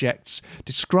of objects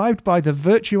described by the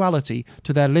virtuality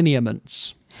to their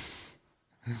lineaments,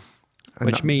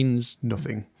 which means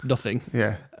nothing.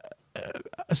 Yeah.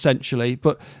 Essentially,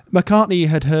 but McCartney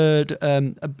had heard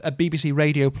a BBC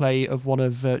radio play of one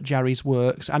of Jarry's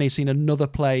works, and he'd seen another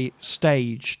play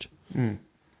staged,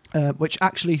 which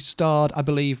actually starred, I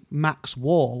believe, Max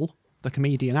Wall, the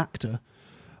comedian actor,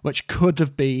 which could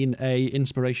have been a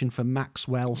inspiration for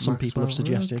Maxwell. Some people have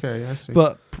suggested, okay, I see.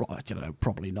 But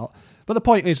probably not. But the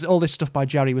point is, all this stuff by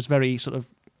Jarry was very sort of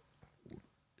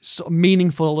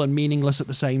meaningful and meaningless at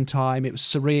the same time. It was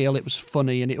surreal, it was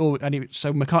funny,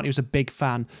 so McCartney was a big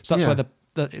fan. So that's where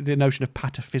the notion of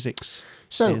pataphysics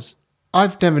is.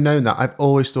 I've never known that. I've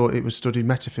always thought it was studied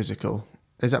metaphysical.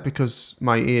 Is that because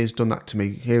my ear's done that to me,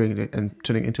 hearing it and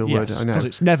turning it into a word I know? Because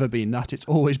it's never been that. It's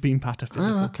always been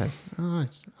pataphysical. Oh, okay. All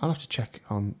right. I'll have to check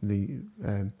on the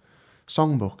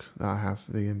songbook that I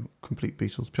have, the Complete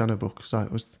Beatles piano book. So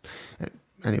it was...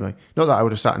 Anyway, not that I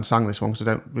would have sat and sang this one because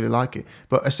I don't really like it.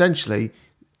 But essentially,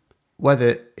 whether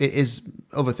it is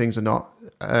other things or not,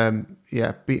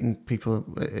 beating people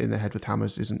in the head with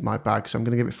hammers isn't my bag. So I'm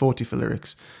going to give it 40 for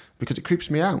lyrics because it creeps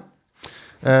me out,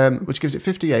 which gives it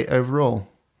 58 overall.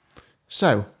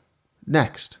 So,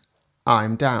 next,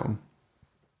 I'm Down.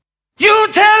 You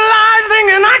tell lies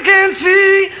thinking I can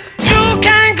see. You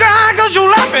can't cry cause you're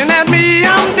laughing at me.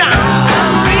 I'm down.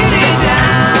 I'm really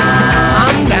down.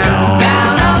 I'm down.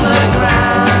 Down on the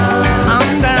ground.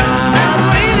 I'm down.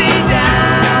 I'm really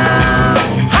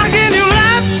down. How can you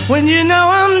laugh when you know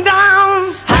I'm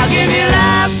down? How can you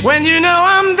laugh when you know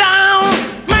I'm down?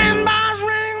 Man buys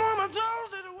ring, woman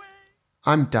throws it away.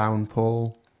 I'm down,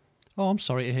 Paul. Oh, I'm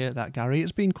sorry to hear that, Gary.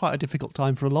 It's been quite a difficult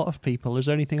time for a lot of people. Is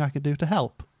there anything I could do to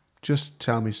help? Just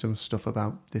tell me some stuff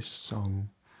about this song.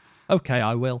 Okay,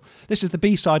 I will. This is the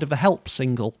B-side of the Help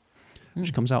single,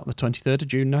 which comes out on the 23rd of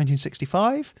June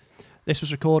 1965. This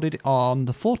was recorded on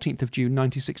the 14th of June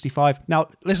 1965. Now,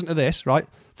 listen to this, right?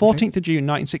 14th of June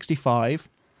 1965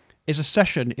 is a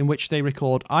session in which they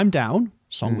record I'm Down,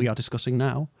 song we are discussing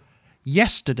now,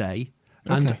 Yesterday,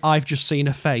 and I've Just Seen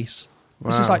a Face.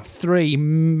 This is like three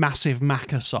massive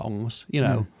Macca songs,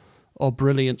 or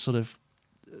brilliant sort of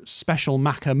special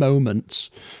Macca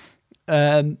moments.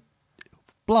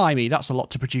 Blimey, that's a lot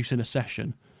to produce in a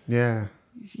session. Yeah.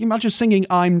 You imagine singing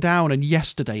I'm Down and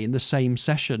Yesterday in the same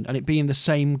session and it being the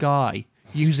same guy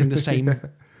using the same,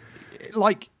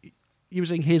 like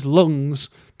using his lungs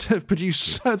to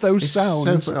produce those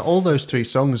sounds. So all those three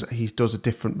songs, he does a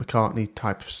different McCartney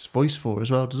type of voice for as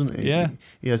well, doesn't he? Yeah.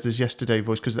 He has this Yesterday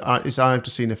voice because his I've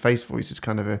Just Seen a Face voice is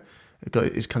kind of a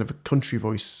country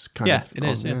voice kind of. Yeah,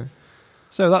 it is. Yeah.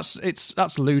 So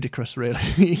that's ludicrous,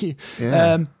 really.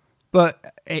 Yeah.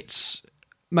 But it's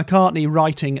McCartney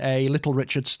writing a Little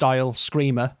Richard style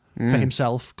screamer for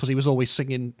himself because he was always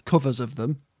singing covers of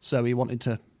them. So he wanted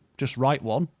to just write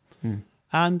one.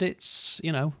 And it's,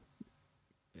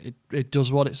 it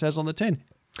does what it says on the tin.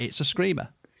 It's a screamer.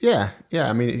 Yeah.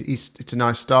 I mean, it's a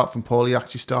nice start from Paul. He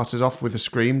actually started off with a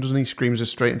scream, doesn't he? Screams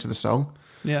us straight into the song.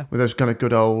 Yeah. With those kind of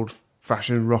good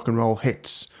old-fashioned rock and roll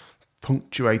hits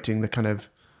punctuating the kind of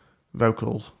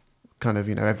vocal, kind of,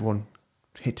 everyone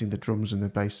hitting the drums and the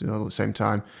bass all at the same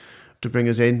time to bring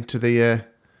us into the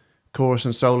chorus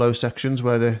and solo sections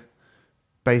where the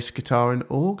bass guitar and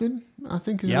organ, I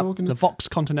think, is an organ. The Vox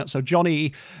Continental. So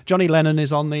Johnny Lennon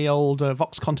is on the old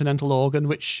Vox Continental organ,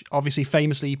 which obviously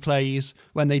famously plays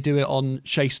when they do it on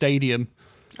Shea Stadium.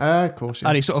 Of course, yeah.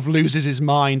 And he sort of loses his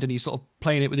mind and he's sort of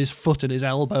playing it with his foot and his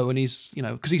elbow and he's,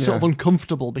 because he's sort of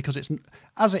uncomfortable because it's,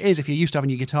 as it is, if you're used to having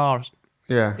your guitar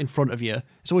in front of you,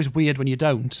 it's always weird when you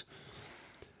don't.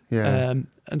 Yeah.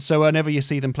 And so whenever you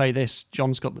see them play this,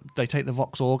 they take the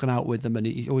Vox organ out with them and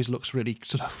he always looks really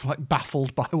sort of like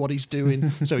baffled by what he's doing.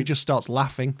 So he just starts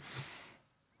laughing.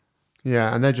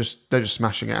 Yeah, and they're just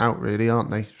smashing it out, really,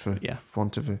 aren't they? For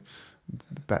want of a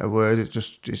better word,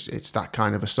 it's that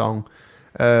kind of a song.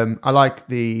 I like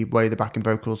the way the backing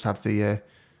vocals have the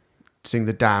sing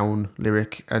the down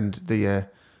lyric and the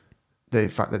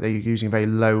fact that they're using a very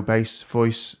low bass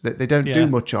voice that they don't do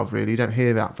much of, really. You don't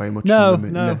hear that very much.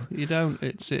 from them. You don't.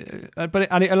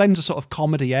 But it lends a sort of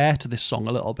comedy air to this song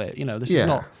a little bit.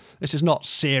 This is not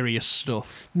serious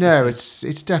stuff. No,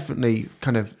 it's definitely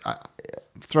kind of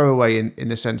throwaway in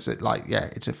the sense that,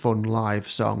 it's a fun live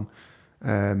song.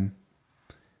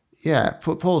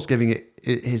 Paul's giving it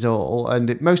his all,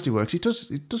 and it mostly works. It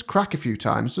does crack a few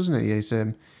times, doesn't he?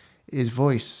 His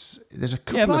voice, there's a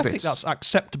couple of bits. I think that's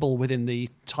acceptable within the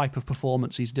type of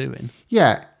performance he's doing.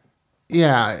 Yeah.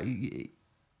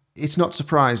 It's not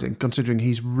surprising considering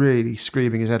he's really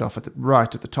screaming his head off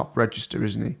right at the top register,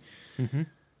 isn't he?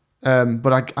 Mm-hmm.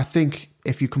 But I think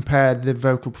if you compare the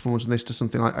vocal performance on this to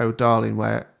something like Oh Darling,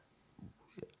 where,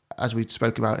 as we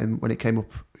spoke about when it came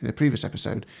up in a previous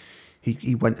episode,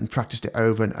 he went and practiced it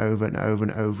over and over and over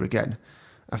and over again.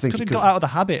 I think because he got out of the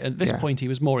habit. At this point, he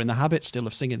was more in the habit still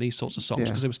of singing these sorts of songs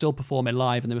because they were still performing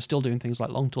live and they were still doing things like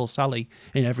Long Tall Sally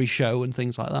in every show and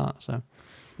things like that. So,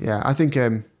 yeah, I think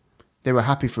they were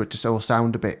happy for it to all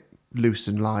sound a bit loose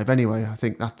and live anyway. I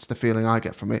think that's the feeling I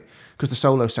get from it because the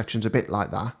solo section's a bit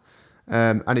like that,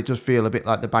 and it does feel a bit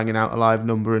like they're banging out a live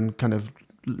number and kind of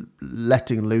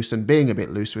letting loose and being a bit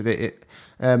loose with it.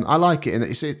 I like it, and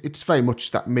it's very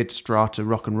much that mid-strata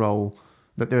rock and roll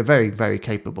that they're very, very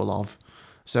capable of.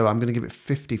 So I'm going to give it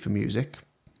 50 for music.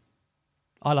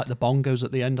 I like the bongos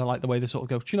at the end. I like the way they sort of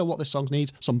go, do you know what this song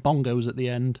needs? Some bongos at the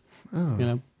end.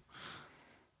 Oh.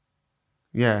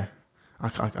 Yeah. I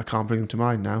can't bring them to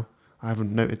mind now. I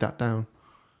haven't noted that down.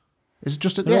 Is it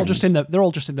just at the end? They're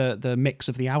all just in the mix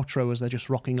of the outro as they're just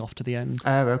rocking off to the end.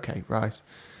 Oh, okay, right.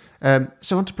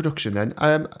 So on to production then.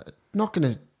 I'm not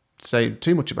going to say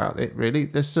too much about it, really.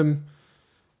 There's some...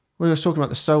 We were talking about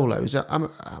the solos.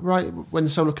 Right when the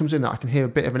solo comes in, that I can hear a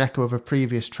bit of an echo of a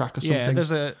previous track or something.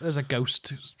 Yeah, there's a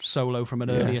Ghost solo from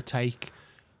an earlier take,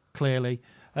 clearly.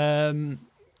 They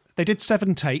did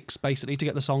 7 takes, basically, to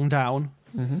get the song down.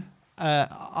 Mm-hmm.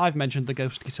 I've mentioned the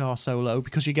Ghost guitar solo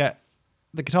because you get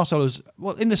the guitar solos,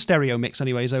 well, in the stereo mix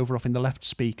anyway, is over off in the left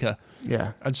speaker.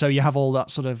 Yeah. And so you have all that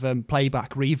sort of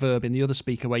playback reverb in the other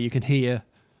speaker where you can hear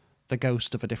the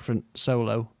ghost of a different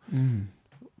solo,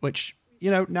 which...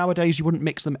 nowadays you wouldn't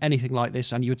mix them anything like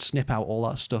this and you would snip out all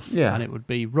that stuff and it would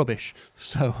be rubbish.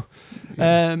 So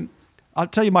I'll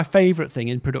tell you my favourite thing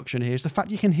in production here is the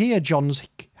fact you can hear John's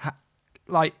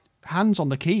hands on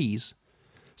the keys.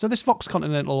 So this Vox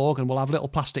Continental organ will have little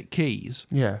plastic keys.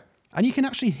 Yeah. And you can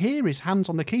actually hear his hands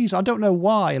on the keys. I don't know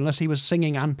why, unless he was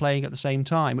singing and playing at the same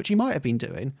time, which he might have been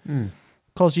doing.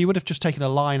 Because you would have just taken a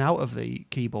line out of the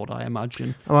keyboard, I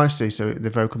imagine. Oh, I see. So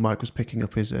the vocal mic was picking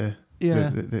up his...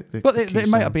 Yeah, but it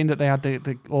might have been that they had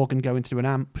the organ going through an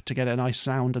amp to get a nice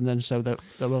sound, and then so that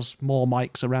there was more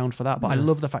mics around for that. But I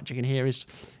love the fact you can hear his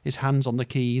hands on the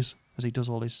keys as he does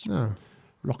all his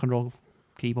rock and roll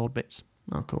keyboard bits.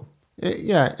 Oh, cool.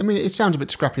 Yeah, I mean, it sounds a bit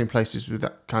scrappy in places with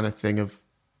that kind of thing of,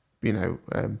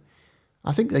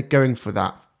 I think they're going for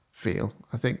that feel.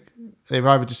 I think they've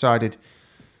either decided,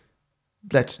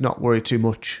 let's not worry too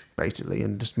much, basically,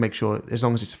 and just make sure, as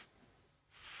long as it's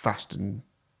fast and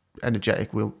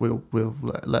energetic, we'll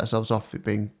let ourselves off it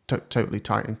being totally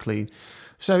tight and clean.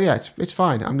 So yeah, it's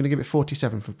fine. I'm going to give it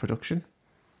 47 for production.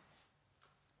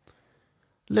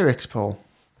 Lyrics, Paul.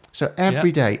 So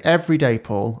every day,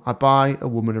 Paul, I buy a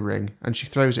woman a ring and she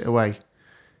throws it away.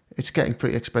 It's getting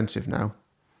pretty expensive now.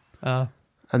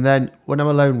 And then when I'm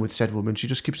alone with said woman, she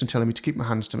just keeps on telling me to keep my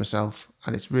hands to myself,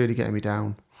 and it's really getting me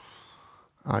down.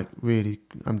 I'm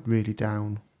really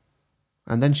down.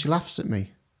 And then she laughs at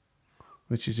me,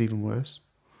 which is even worse.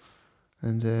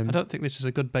 And I don't think this is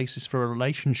a good basis for a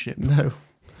relationship. No.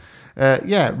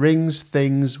 Rings,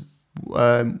 things,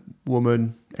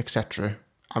 woman, etc.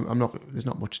 I'm not. There's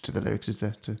not much to the lyrics, is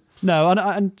there? No,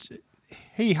 and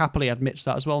he happily admits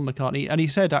that as well, McCartney. And he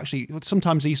said, actually,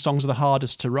 sometimes these songs are the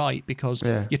hardest to write because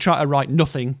you try to write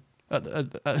nothing.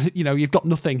 You've got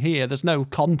nothing here. There's no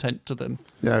content to them.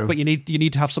 No. But you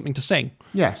need to have something to sing.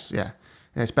 Yes, yeah.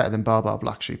 Yeah, it's better than Bar Bar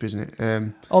Black Sheep, isn't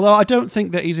it? Although I don't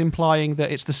think that he's implying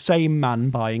that it's the same man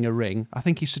buying a ring. I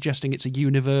think he's suggesting it's a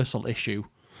universal issue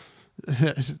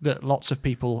that lots of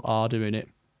people are doing it.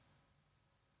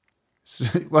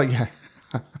 Well, yeah.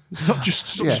 It's not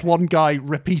just one guy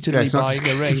repeatedly buying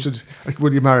a ring. Like,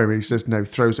 will you marry me? He says no,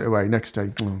 throws it away. Next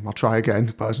day, I'll try again,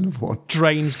 buys another one.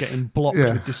 Drains getting blocked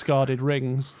with discarded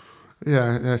rings.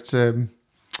 Yeah, it's...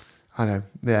 I know,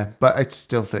 yeah, but it's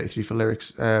still 33 for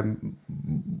lyrics,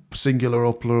 singular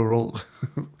or plural,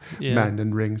 men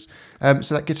and rings.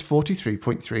 So that gets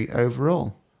 43.3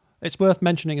 overall. It's worth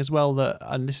mentioning as well that,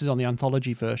 and this is on the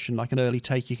anthology version, like an early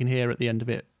take you can hear at the end of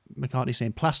it, McCartney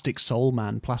saying, "Plastic soul,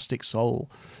 man, plastic soul."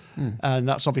 And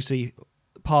that's obviously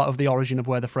part of the origin of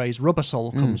where the phrase rubber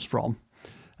soul comes from.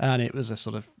 And it was a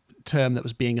sort of term that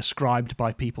was being ascribed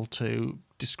by people to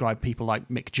describe people like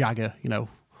Mick Jagger,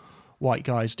 white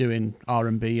guys doing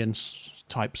R&B and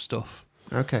type stuff.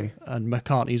 Okay. And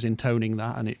McCartney's intoning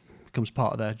that, and it becomes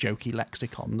part of their jokey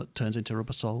lexicon that turns into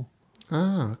Rubber Soul.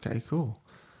 Ah, okay, cool.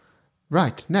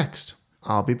 Right, next,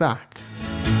 I'll Be Back.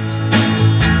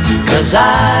 'Cause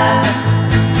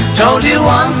I told you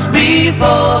once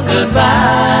before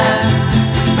goodbye,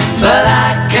 but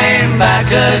I came back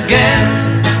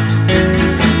again.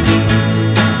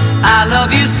 I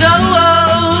love you so,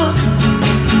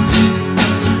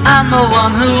 I'm the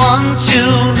one who wants you.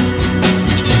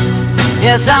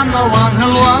 Yes, I'm the one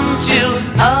who wants you.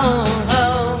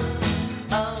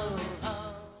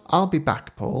 I'll Be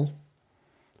Back, Paul.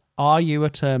 Are you a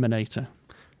Terminator?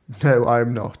 No,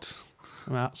 I'm not.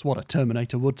 Well, that's what a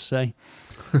Terminator would say.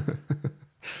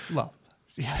 Well,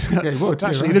 yeah, he would.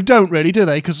 Actually, right. They don't really, do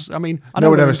they? Because, I mean... No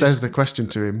one ever says the question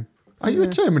to him, are you a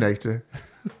Terminator?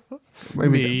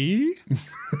 Me?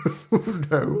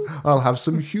 No, I'll have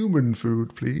some human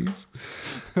food, please.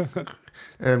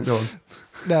 Go on.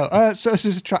 No, so this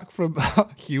is a track from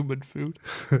Human Food.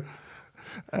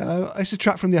 It's a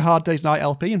track from the A Hard Day's Night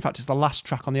LP. In fact, it's the last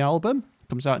track on the album. It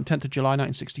comes out on 10th of July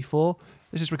 1964.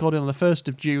 This is recorded on the 1st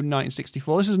of June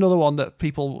 1964. This is another one that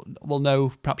people will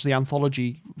know, perhaps the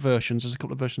anthology versions. There's a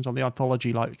couple of versions on the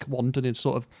anthology, like one done in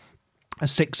sort of a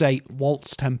 6/8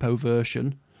 waltz tempo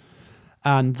version.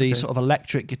 And the sort of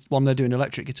electric one, they're doing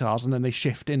electric guitars, and then they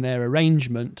shift in their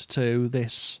arrangement to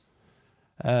this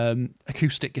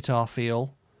acoustic guitar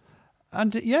feel.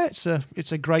 And yeah,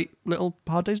 it's a great little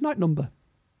Hard Day's Night number.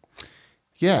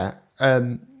 Yeah.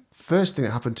 First thing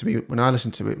that happened to me when I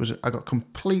listened to it was I got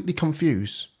completely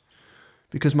confused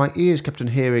because my ears kept on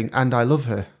hearing "And I Love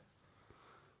Her."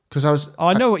 Because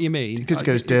I know what you mean. Because it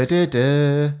goes da da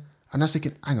da, and I was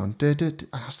thinking, hang on, da da da,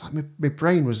 and I was like, my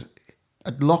brain was.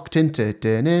 I'd locked into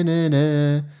da na na na,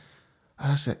 and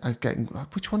I said, "I'm getting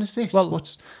which one is this? Well,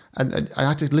 and I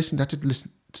had to listen.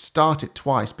 Start it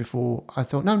twice before I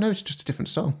thought, no, it's just a different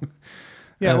song."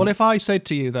 Yeah. Well, if I said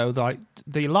to you though that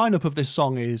the lineup of this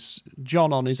song is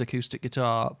John on his acoustic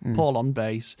guitar, Paul on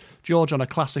bass, George on a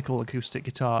classical acoustic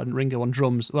guitar, and Ringo on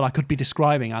drums, well, I could be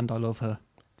describing "And I Love Her."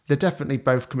 They're definitely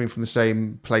both coming from the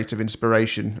same place of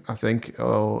inspiration, I think,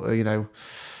 or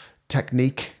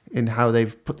technique in how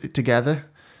they've put it together.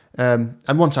 And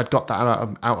once I'd got that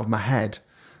out of my head,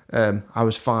 I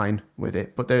was fine with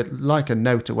it. But they're like a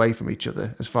note away from each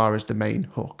other as far as the main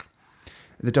hook.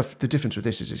 The difference with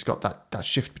this is it's got that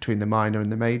shift between the minor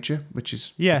and the major, which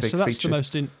is a big so that's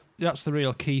feature. That's the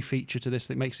real key feature to this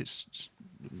that makes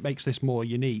this more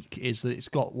unique, is that it's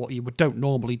got what you don't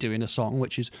normally do in a song,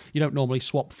 which is you don't normally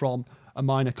swap from a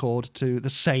minor chord to the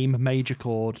same major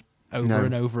chord over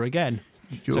and over again.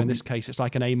 So in this case, it's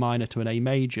like an A minor to an A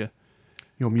major.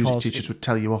 Your music teachers would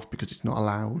tell you off because it's not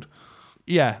allowed.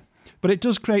 Yeah, but it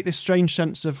does create this strange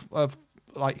sense of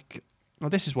like, well,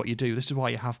 this is what you do. This is why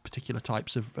you have particular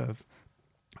types of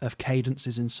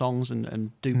cadences in songs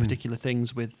and do particular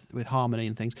things with harmony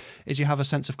and things, is you have a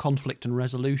sense of conflict and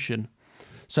resolution.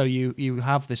 So you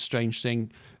have this strange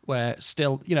thing where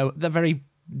still, the very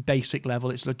basic level,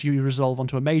 it's like, do you resolve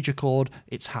onto a major chord?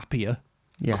 It's happier,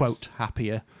 quote,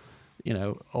 happier.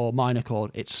 Or minor chord,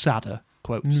 it's sadder,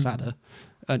 quote, sadder,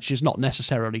 which is not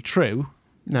necessarily true,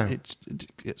 No.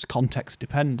 It's context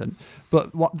dependent.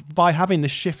 But by having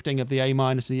this shifting of the A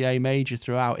minor to the A major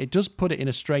throughout, it does put it in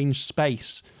a strange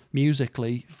space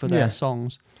musically for their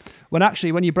songs. When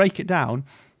actually, when you break it down,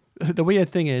 the weird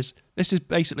thing is, this is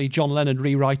basically John Lennon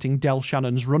rewriting Del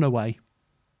Shannon's Runaway.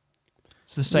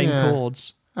 It's the same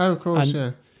chords. Oh, of course,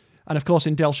 yeah. And of course,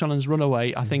 in Del Shannon's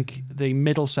Runaway, I think the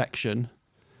middle section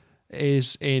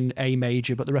is in A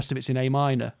major, but the rest of it's in A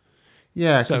minor.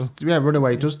 Yeah, because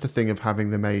Runaway does the thing of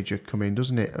having the major come in,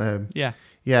 doesn't it? Yeah.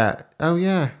 Yeah. Oh,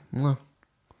 yeah. Well,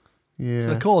 yeah.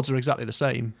 So the chords are exactly the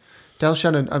same. Del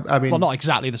Shannon, I mean... Well, not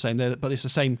exactly the same, but it's the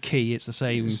same key. It's the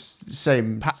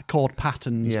same chord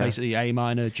patterns, basically A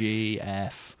minor, G,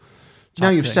 F. Now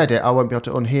you've said it, I won't be able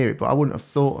to unhear it, but I wouldn't have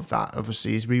thought of that.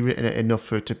 Obviously, he's rewritten it enough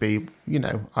for it to be,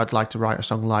 I'd like to write a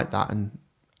song like that and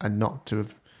not to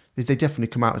have... They definitely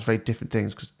come out as very different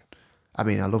things because, I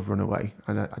mean, I love Runaway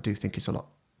and I do think it's a lot,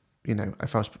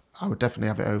 if I would definitely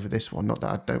have it over this one. Not that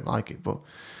I don't like it, but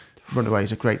Runaway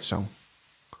is a great song.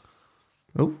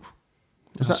 Oh,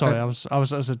 sorry, I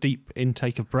was a deep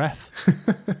intake of breath.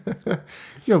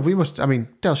 Yeah, we must. I mean,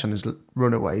 Del Shannon's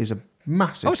 "Runaway" is a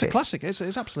massive. Oh, it's hit. a classic. It's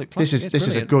absolute classic. This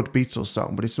is a good Beatles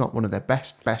song, but it's not one of their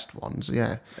best ones.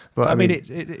 Yeah, but I mean, it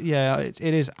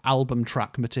is album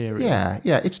track material. Yeah,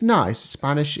 it's nice. It's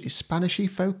Spanishy,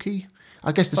 folky.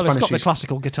 I guess it's got the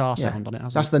classical guitar sound on it.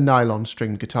 Hasn't that's it? the nylon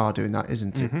string guitar doing that,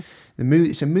 isn't it?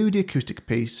 It's a moody acoustic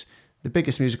piece. The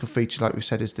biggest musical feature, like we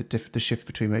said, is the shift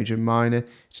between major and minor.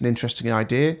 It's an interesting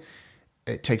idea.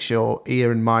 It takes your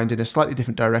ear and mind in a slightly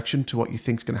different direction to what you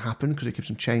think is going to happen because it keeps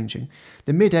on changing.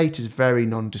 The mid-8 is very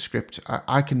nondescript.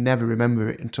 I can never remember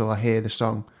it until I hear the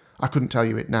song. I couldn't tell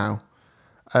you it now.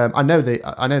 I know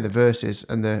the verses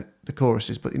and the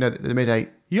choruses, but the mid-8.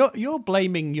 You're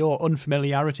blaming your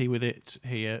unfamiliarity with it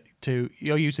here.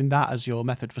 You're using that as your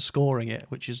method for scoring it,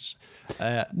 which is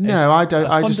I don't.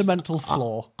 A fundamental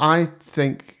flaw. I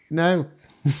think no,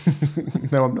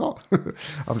 no, I'm not.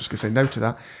 I'm just going to say no to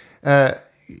that.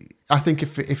 I think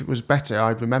if it was better,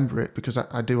 I'd remember it because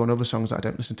I do on other songs that I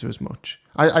don't listen to as much.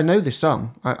 I know this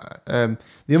song. The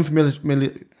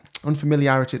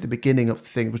unfamiliarity at the beginning of the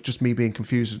thing was just me being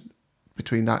confused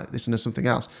between this and something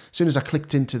else. As soon as I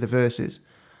clicked into the verses,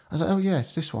 I was like, oh yeah,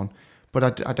 it's this one.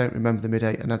 But I don't remember the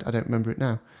mid-8 and I don't remember it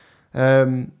now.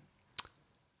 And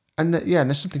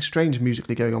there's something strange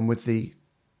musically going on with the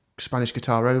Spanish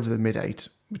guitar over the mid-8,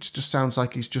 which just sounds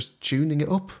like he's just tuning it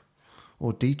up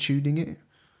or detuning it.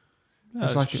 No,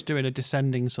 it's like just doing a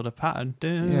descending sort of pattern.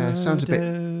 It sounds a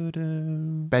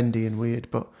bit bendy and weird,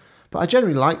 but I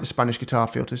generally like the Spanish guitar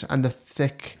feel to this and the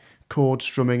thick chord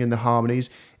strumming and the harmonies.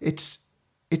 It's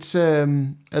a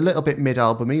little bit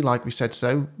mid-albumy, like we said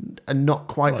so, and not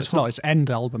quite. It's not. It's end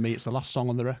albumy. It's the last song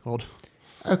on the record.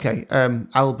 Okay,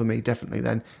 albumy definitely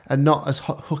then, and not as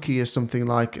hooky as something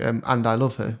like "And I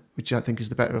Love Her," which I think is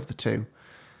the better of the two.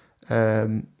 So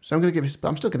I'm still going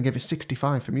to give it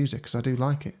 65 for music because I do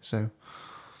like it. So,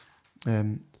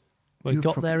 we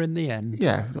got there in the end.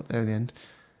 Yeah, we got there in the end.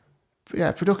 But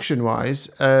yeah,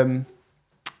 production-wise, I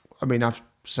mean, I've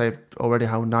said already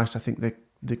how nice I think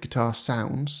the guitar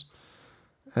sounds,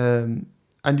 and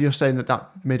you're saying that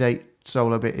mid-8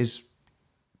 solo bit is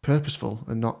purposeful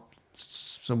and not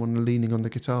someone leaning on the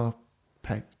guitar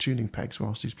tuning pegs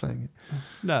whilst he's playing it.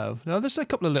 No, there's a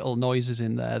couple of little noises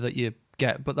in there that you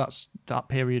get, but that's that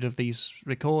period of these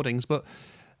recordings. But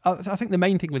I think the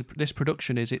main thing with this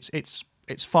production is it's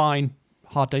fine.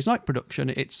 Hard Day's Night production.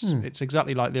 It's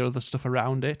exactly like the other stuff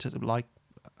around it, like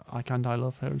I Can I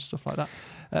Love Her and stuff like that.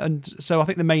 And so I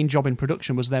think the main job in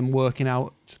production was them working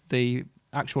out the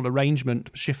actual arrangement,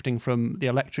 shifting from the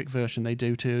electric version they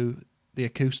do to the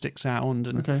acoustic sound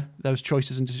and those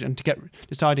choices and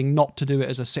deciding not to do it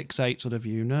as a 6/8 sort of,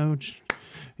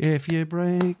 if you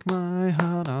break my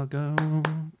heart, I'll go.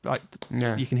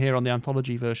 You can hear on the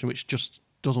anthology version, which just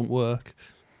doesn't work.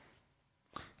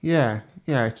 Yeah.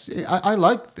 I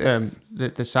like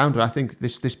the sound. I think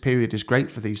this period is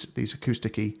great for these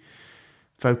acoustic-y,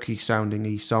 folky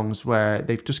sounding songs where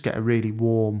they just get a really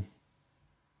warm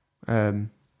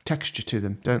texture to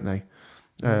them, don't they?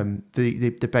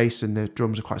 The bass and the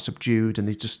drums are quite subdued, and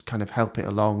they just kind of help it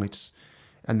along.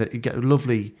 You get a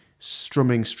lovely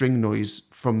strumming string noise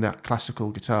from that classical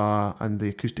guitar and the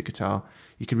acoustic guitar.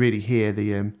 You can really hear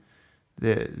the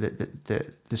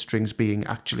strings being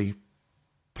actually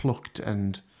plucked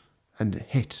and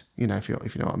hit. If you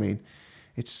know what I mean.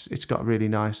 It's got a really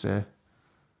nice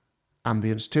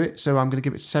ambience to it. So I'm going to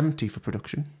give it 70 for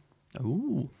production.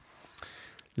 Ooh.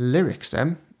 Lyrics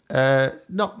then.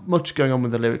 Not much going on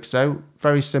with the lyrics though.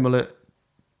 Very similar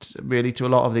really to a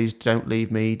lot of these. Don't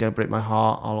leave me, don't break my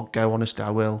heart, I'll go, honest I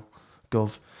will,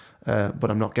 Gov. but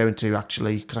I'm not going to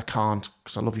actually because I can't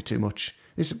because I love you too much.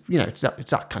 It's it's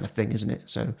that kind of thing, isn't it?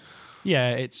 So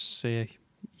Yeah, it's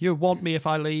you want me if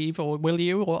I leave, or will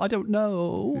you? Or I don't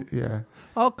know. yeah,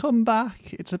 I'll come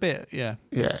back. It's a bit, yeah.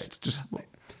 It's just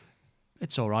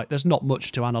it's all right. There's not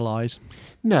much to analyse.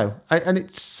 no, and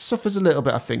it suffers a little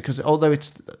bit, I think, because although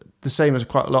it's the same as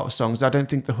quite a lot of songs, I don't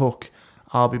think the hook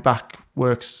 "I'll Be Back"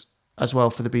 works as well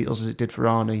for the Beatles as it did for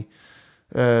Arnie.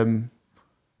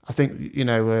 I think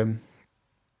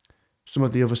some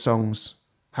of the other songs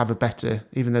have a better,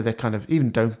 even though they're kind of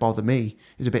even "Don't Bother Me"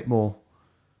 is a bit more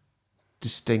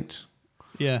distinct.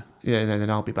 Yeah. Yeah, and then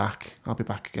I'll be back. I'll be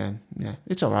back again. Yeah,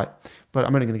 it's all right. But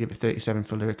I'm only going to give it 37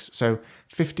 for lyrics. So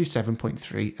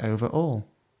 57.3 overall.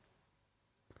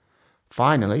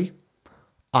 Finally,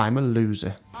 I'm a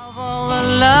Loser. Of all the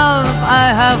love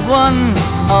I have won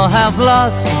or have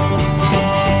lost,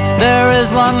 there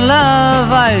is one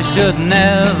love I should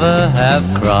never have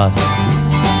crossed.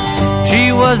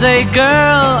 She was a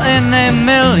girl in a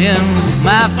million,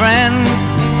 my friend.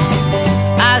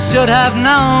 I should have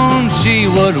known she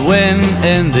would win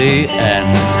in the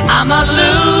end. I'm a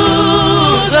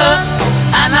loser,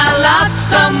 and I lost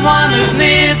someone who's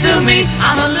near to me.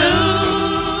 I'm a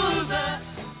loser.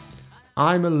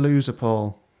 I'm a loser,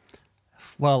 Paul.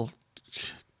 Well,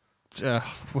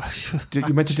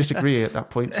 You meant to disagree at that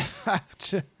point. I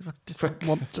didn't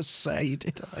want to say,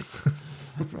 did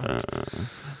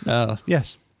I?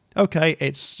 Yes. Okay,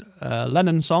 it's a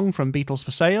Lennon song from Beatles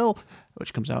for Sale,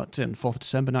 which comes out on 4th of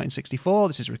December 1964.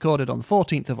 This is recorded on the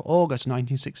 14th of August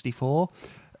 1964,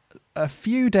 a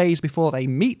few days before they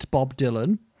meet Bob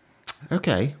Dylan,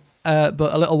 Okay.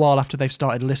 but a little while after they've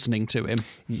started listening to him.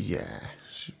 Yeah.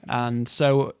 And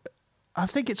so I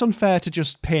think it's unfair to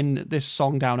just pin this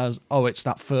song down as, oh, it's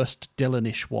that first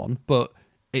Dylan-ish one, but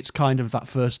it's kind of that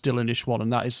first Dylan-ish one,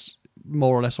 and that is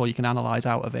more or less all you can analyse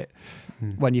out of it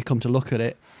when you come to look at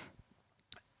it.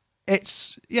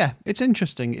 It's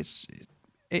interesting. It's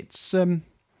It's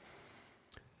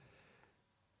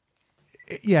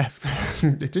yeah.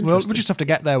 interesting. Well, we just have to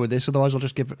get there with this, otherwise I'll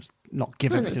just not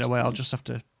give everything away. I'll just have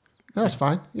to. That's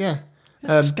fine. Yeah.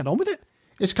 Let's just get on with it.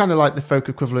 It's kind of like the folk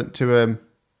equivalent to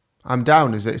I'm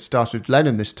Down, is it? It starts with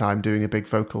Lennon this time doing a big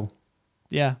vocal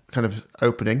Yeah. kind of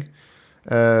opening.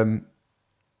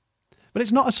 But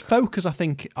it's not as folk as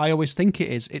I always think it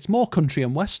is. It's more country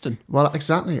and western. Well,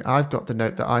 exactly. I've got the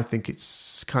note that I think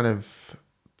it's kind of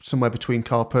somewhere between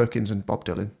Carl Perkins and Bob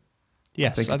Dylan.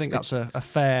 Yes, I think that's a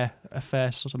fair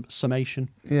sort of summation.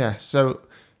 Yeah. So,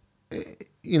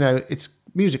 it's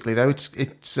musically though,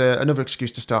 it's another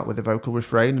excuse to start with a vocal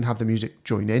refrain and have the music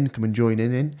come and join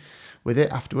in with it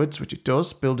afterwards, which it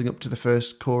does, building up to the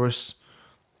first chorus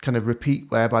kind of repeat,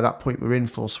 where by that point we're in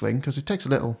full swing, because it takes a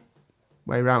little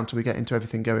way round till we get into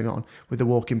everything going on with the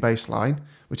walking bass line,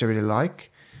 which I really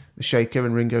like, the shaker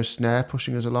and Ringo's snare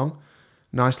pushing us along,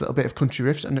 nice little bit of country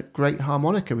riffs and a great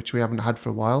harmonica, which we haven't had for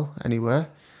a while anywhere.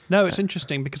 No, it's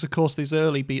interesting because, of course, these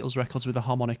early Beatles records with the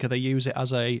harmonica, they use it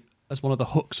as one of the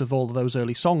hooks of all of those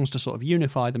early songs to sort of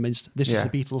unify them. This is the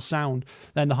Beatles sound.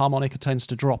 Then the harmonica tends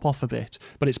to drop off a bit,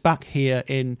 but it's back here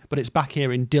in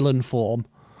Dylan form.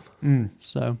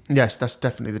 So yes, that's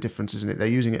definitely the difference, isn't it? They're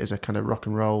using it as a kind of rock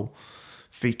and roll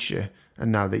feature,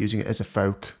 and now they're using it as a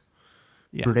folk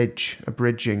a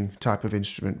bridging type of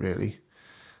instrument, really.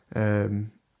 The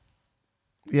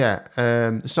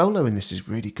solo in this is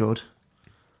really good,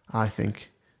 I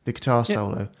think. The guitar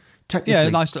solo, technically, a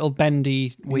nice little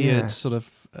bendy, weird sort of,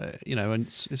 and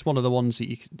it's one of the ones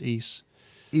that he's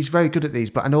very good at these.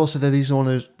 But and also these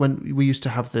ones when we used to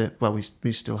have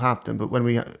we still have them, but when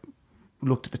we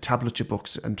looked at the tablature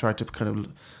books and tried to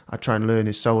I try and learn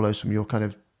his solos from your kind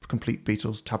of complete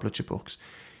Beatles tablature books.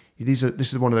 This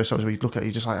is one of those songs where you look at it,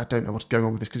 you're just like, I don't know what's going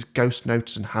on with this, because ghost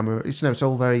notes and hammer. It's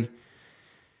all very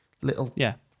little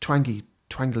twangly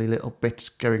little bits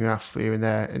going off here and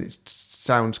there, and it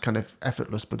sounds kind of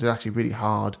effortless, but it's actually really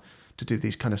hard to do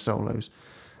these kind of solos.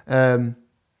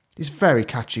 It's very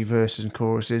catchy verses and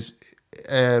choruses.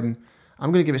 I'm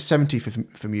going to give it 70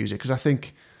 for music, because I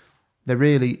think they're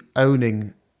really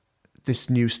owning this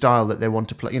new style that they want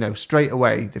to play. Straight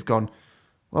away they've gone,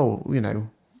 oh,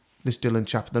 this Dylan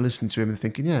chap, they're listening to him and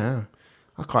thinking, yeah,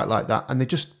 I quite like that. And they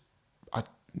just, I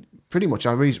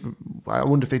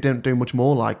wonder if they don't do much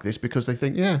more like this, because they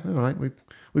think, yeah, all right,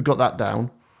 we've got that down.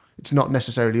 It's not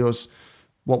necessarily us,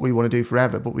 what we want to do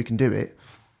forever, but we can do it.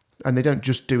 And they don't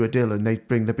just do a Dylan, they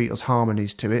bring the Beatles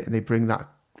harmonies to it, and they bring that,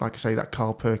 like I say, that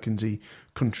Carl Perkinsy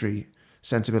country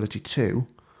sensibility too.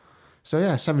 So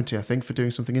yeah, 70, I think, for doing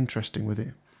something interesting with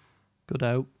it. Good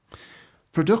out.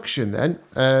 Production then,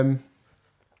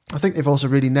 I think they've also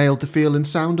really nailed the feel and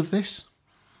sound of this.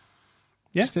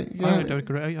 Yeah, Do you think?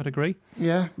 I'd agree.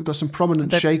 Yeah, we've got some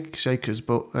prominent shakers,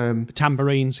 but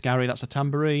Tambourines, Gary, that's a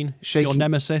tambourine. It's your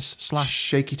nemesis /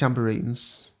 shaky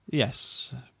tambourines.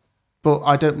 Yes. But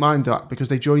I don't mind that because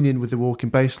they join in with the walking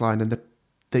bass line and the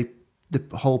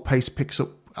whole pace picks up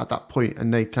at that point,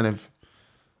 and it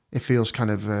feels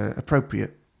kind of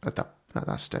appropriate at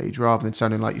that stage, rather than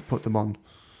sounding like you put them on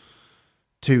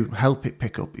to help it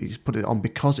pick up. You just put it on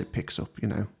because it picks up,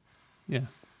 Yeah.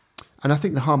 And I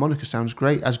think the harmonica sounds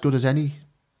great, as good as any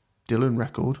Dylan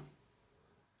record.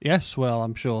 Yes, well,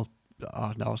 I'm sure.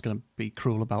 I was going to be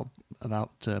cruel about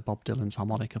Bob Dylan's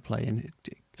harmonica playing,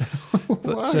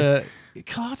 but God, I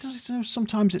don't know,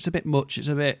 sometimes it's a bit much. It's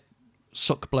a bit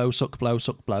suck blow, suck blow,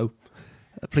 suck blow.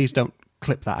 Please don't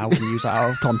clip that out and use that out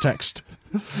of context.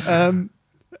 It's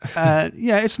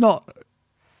not.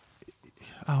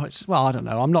 Oh, I don't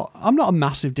know. I'm not a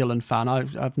massive Dylan fan.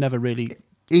 I've never really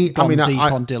gone deep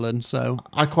on Dylan. So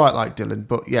I quite like Dylan,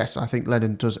 but yes, I think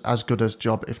Lennon does as good a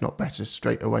job, if not better,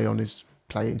 straight away on his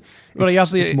playing. Well,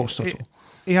 it's more subtle.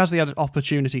 He has the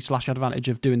opportunity / advantage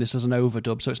of doing this as an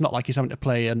overdub, so it's not like he's having to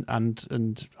play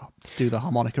and do the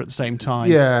harmonica at the same time.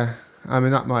 Yeah, I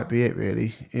mean that might be it,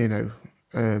 really.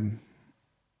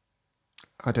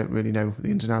 I don't really know the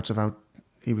ins and outs of how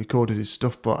he recorded his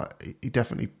stuff, but he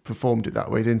definitely performed it that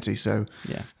way, didn't he? So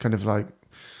yeah, kind of like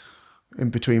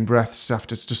in between breaths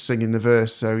after just singing the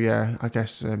verse. So yeah, I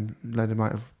guess Lennon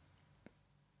might have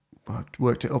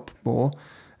worked it up more.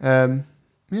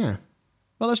 Yeah.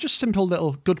 Well, there's just simple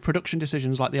little good production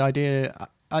decisions, like the idea,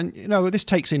 and this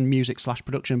takes in music /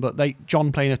 production, but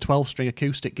John playing a 12-string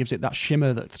acoustic gives it that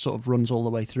shimmer that sort of runs all the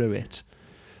way through it,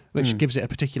 which gives it a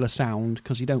particular sound,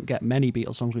 because you don't get many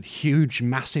Beatles songs with huge,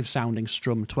 massive sounding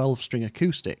strum 12-string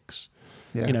acoustics.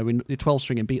 Yeah. In the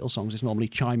 12-string in Beatles songs is normally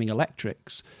chiming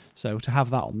electrics, so to have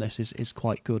that on this is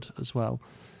quite good as well.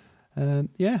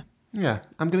 Yeah,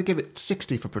 I'm going to give it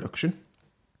 60 for production.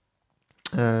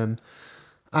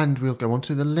 And we'll go on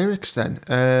to the lyrics then.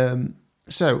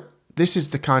 So this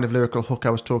is the kind of lyrical hook I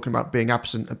was talking about being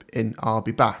absent in I'll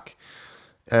Be Back.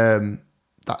 That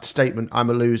statement, I'm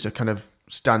a loser, kind of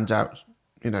stands out,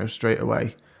 straight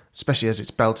away, especially as it's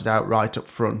belted out right up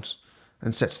front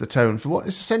and sets the tone for what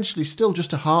is essentially still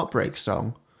just a heartbreak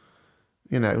song.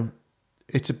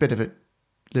 It's a bit of a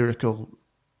lyrical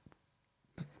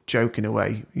joke in a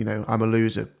way, I'm a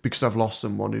loser because I've lost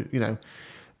someone who,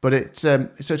 but it's so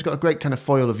it's got a great kind of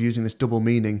foil of using this double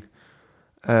meaning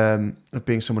of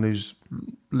being someone who's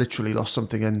literally lost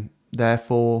something, and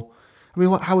therefore,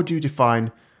 how would you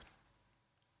define?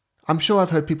 I'm sure I've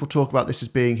heard people talk about this as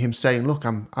being him saying, "Look,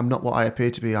 I'm not what I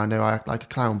appear to be. I know I act like a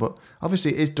clown," but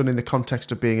obviously it is done in the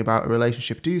context of being about a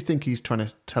relationship. Do you think he's trying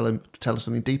to tell us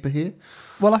something deeper here?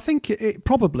 Well, I think it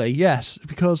probably, yes,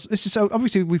 because this is so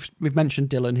obviously we've mentioned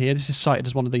Dylan here. This is cited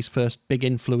as one of these first big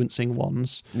influencing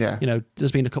ones. Yeah,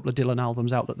 there's been a couple of Dylan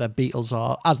albums out that their Beatles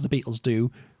are, as the Beatles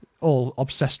do, all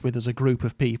obsessed with as a group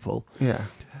of people. Yeah,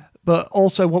 but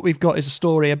also what we've got is a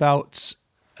story about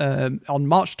on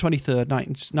March 23rd,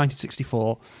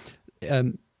 1964,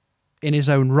 In His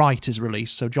Own Right is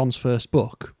released. So John's first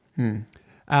book,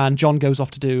 and John goes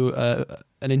off to do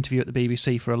an interview at the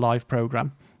BBC for a live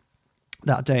programme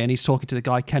that day, and he's talking to the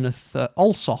guy Kenneth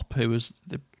Alsop, who was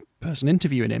the person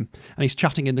interviewing him, and he's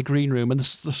chatting in the green room, and the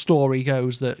story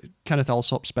goes that Kenneth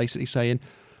Alsop's basically saying,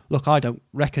 look, I don't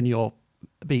reckon your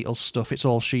Beatles stuff, it's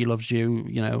all She Loves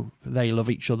You, they love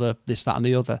each other, this, that and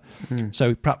the other.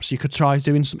 So perhaps you could try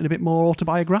doing something a bit more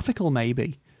autobiographical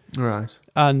maybe. Right.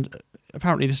 And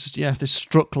apparently this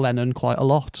struck Lennon quite a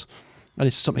lot, and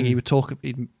it's something he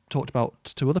talked about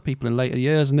to other people in later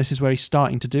years, and this is where he's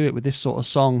starting to do it with this sort of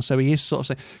song. So he is sort of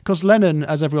saying, because Lennon,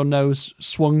 as everyone knows,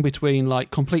 swung between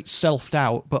like complete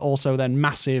self-doubt but also then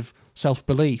massive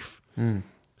self-belief.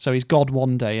 So he's God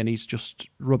one day and he's just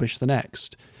rubbish the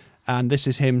next, and this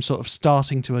is him sort of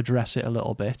starting to address it a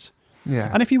little bit.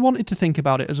 Yeah. And if you wanted to think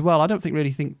about it as well, I don't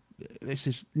really think this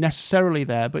is necessarily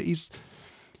there, but he's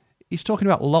talking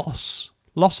about loss.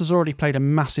 Loss has already played a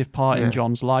massive part in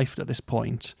John's life at this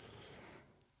point.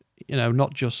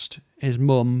 Not just his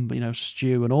mum,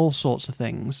 Stu and all sorts of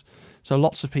things. So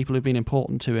lots of people who've been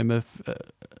important to him have,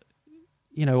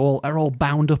 are all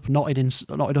bound up,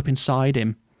 knotted up inside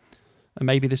him. And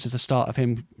maybe this is the start of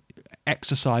him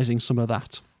exercising some of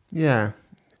that. Yeah.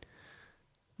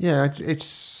 Yeah,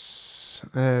 it's...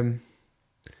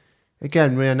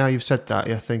 again, now you've said that,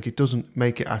 I think it doesn't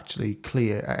make it actually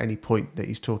clear at any point that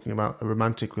he's talking about a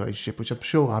romantic relationship, which I'm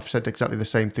sure I've said exactly the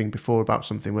same thing before about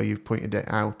something where you've pointed it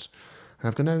out. And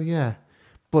I've gone, oh, yeah.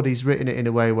 But he's written it in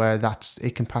a way where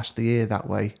it can pass the ear that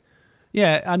way.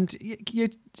 Yeah, and you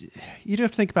do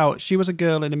have to think about, she was a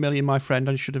girl in A Million, My Friend,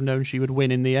 and should have known she would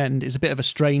win in the end. It's a bit of a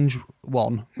strange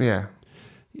one. Yeah.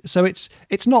 So it's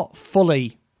not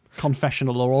fully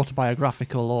confessional or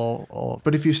autobiographical or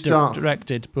But if you start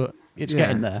directed, but it's Yeah.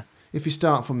 getting there. If you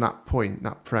start from that point,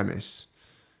 that premise,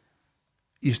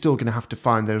 you're still going to have to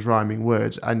find those rhyming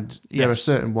words, and there are Yes.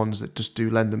 certain ones that just do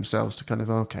lend themselves to kind of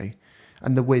okay.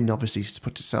 And the win obviously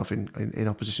puts itself in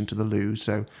opposition to the lose,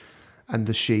 so and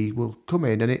the she will come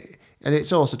in, and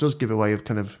it also does give away of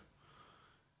kind of,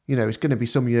 you know, it's going to be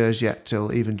some years yet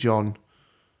till even John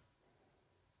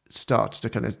starts to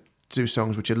kind of do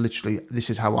songs which are literally, this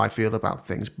is how I feel about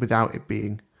things, without it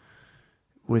being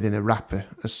within a rapper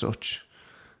as such.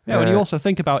 Yeah, when you also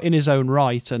think about In His Own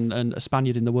Right and A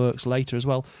Spaniard in the Works later as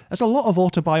well, there's a lot of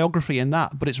autobiography in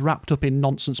that, but it's wrapped up in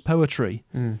nonsense poetry.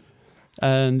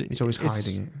 And He's always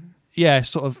hiding it. Yeah,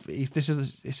 sort of. This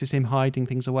is him hiding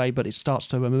things away, but it starts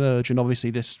to emerge, and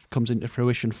obviously this comes into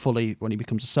fruition fully when he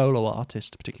becomes a solo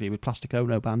artist, particularly with Plastic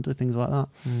Ono Band and things like that.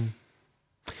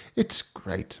 It's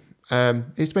great.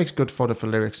 It makes good fodder for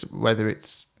lyrics, whether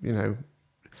it's, you know,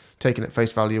 taken at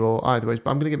face value or either ways.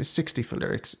 But I'm going to give it 60 for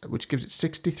lyrics, which gives it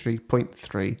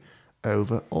 63.3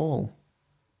 overall.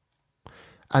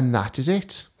 And that is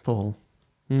it, Paul.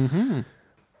 Mm-hmm.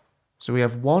 So we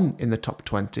have one in the top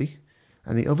 20,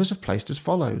 and the others have placed as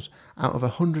follows. Out of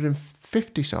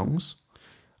 150 songs,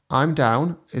 I'm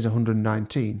Down is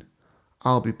 119.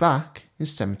 I'll Be Back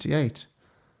is 78.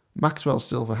 Maxwell's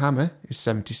Silver Hammer is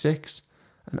 76.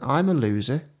 And I'm a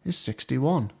Loser is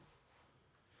 61.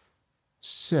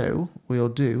 So we'll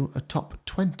do a top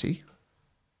 20.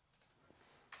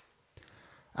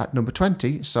 At number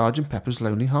 20, Sgt. Pepper's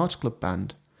Lonely Hearts Club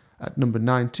Band. At number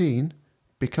 19,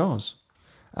 Because.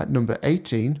 At number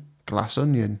 18, Glass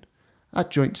Onion. At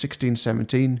joint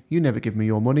 16-17, You Never Give Me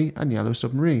Your Money and Yellow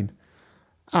Submarine.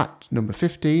 At number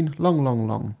 15, Long, Long,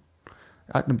 Long.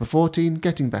 At number 14,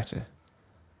 Getting Better.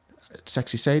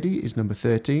 Sexy Sadie is number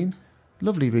 13.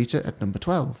 Lovely Rita at number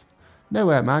 12.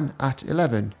 Nowhere Man at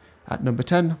 11. At number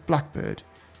 10, Blackbird.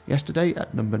 Yesterday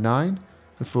at number 9.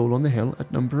 The Fool on the Hill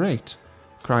at number 8.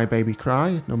 Cry Baby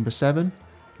Cry at number 7.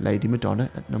 Lady Madonna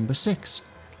at number 6.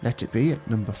 Let It Be at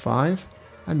number 5.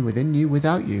 And Within You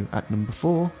Without You at number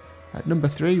 4. At number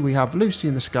 3 we have Lucy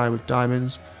in the Sky with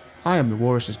Diamonds. I Am the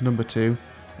Walrus is number 2.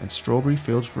 And Strawberry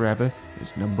Fields Forever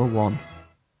is number 1.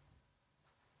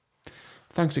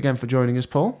 Thanks again for joining us,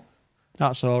 Paul.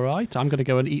 That's all right. I'm going to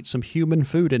go and eat some human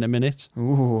food in a minute.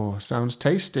 Ooh, sounds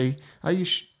tasty. Are you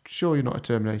sure you're not a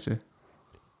Terminator?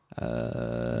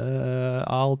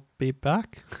 I'll be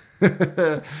back.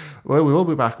 Well, we will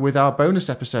be back with our bonus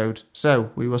episode.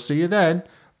 So we will see you then.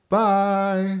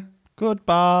 Bye.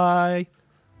 Goodbye.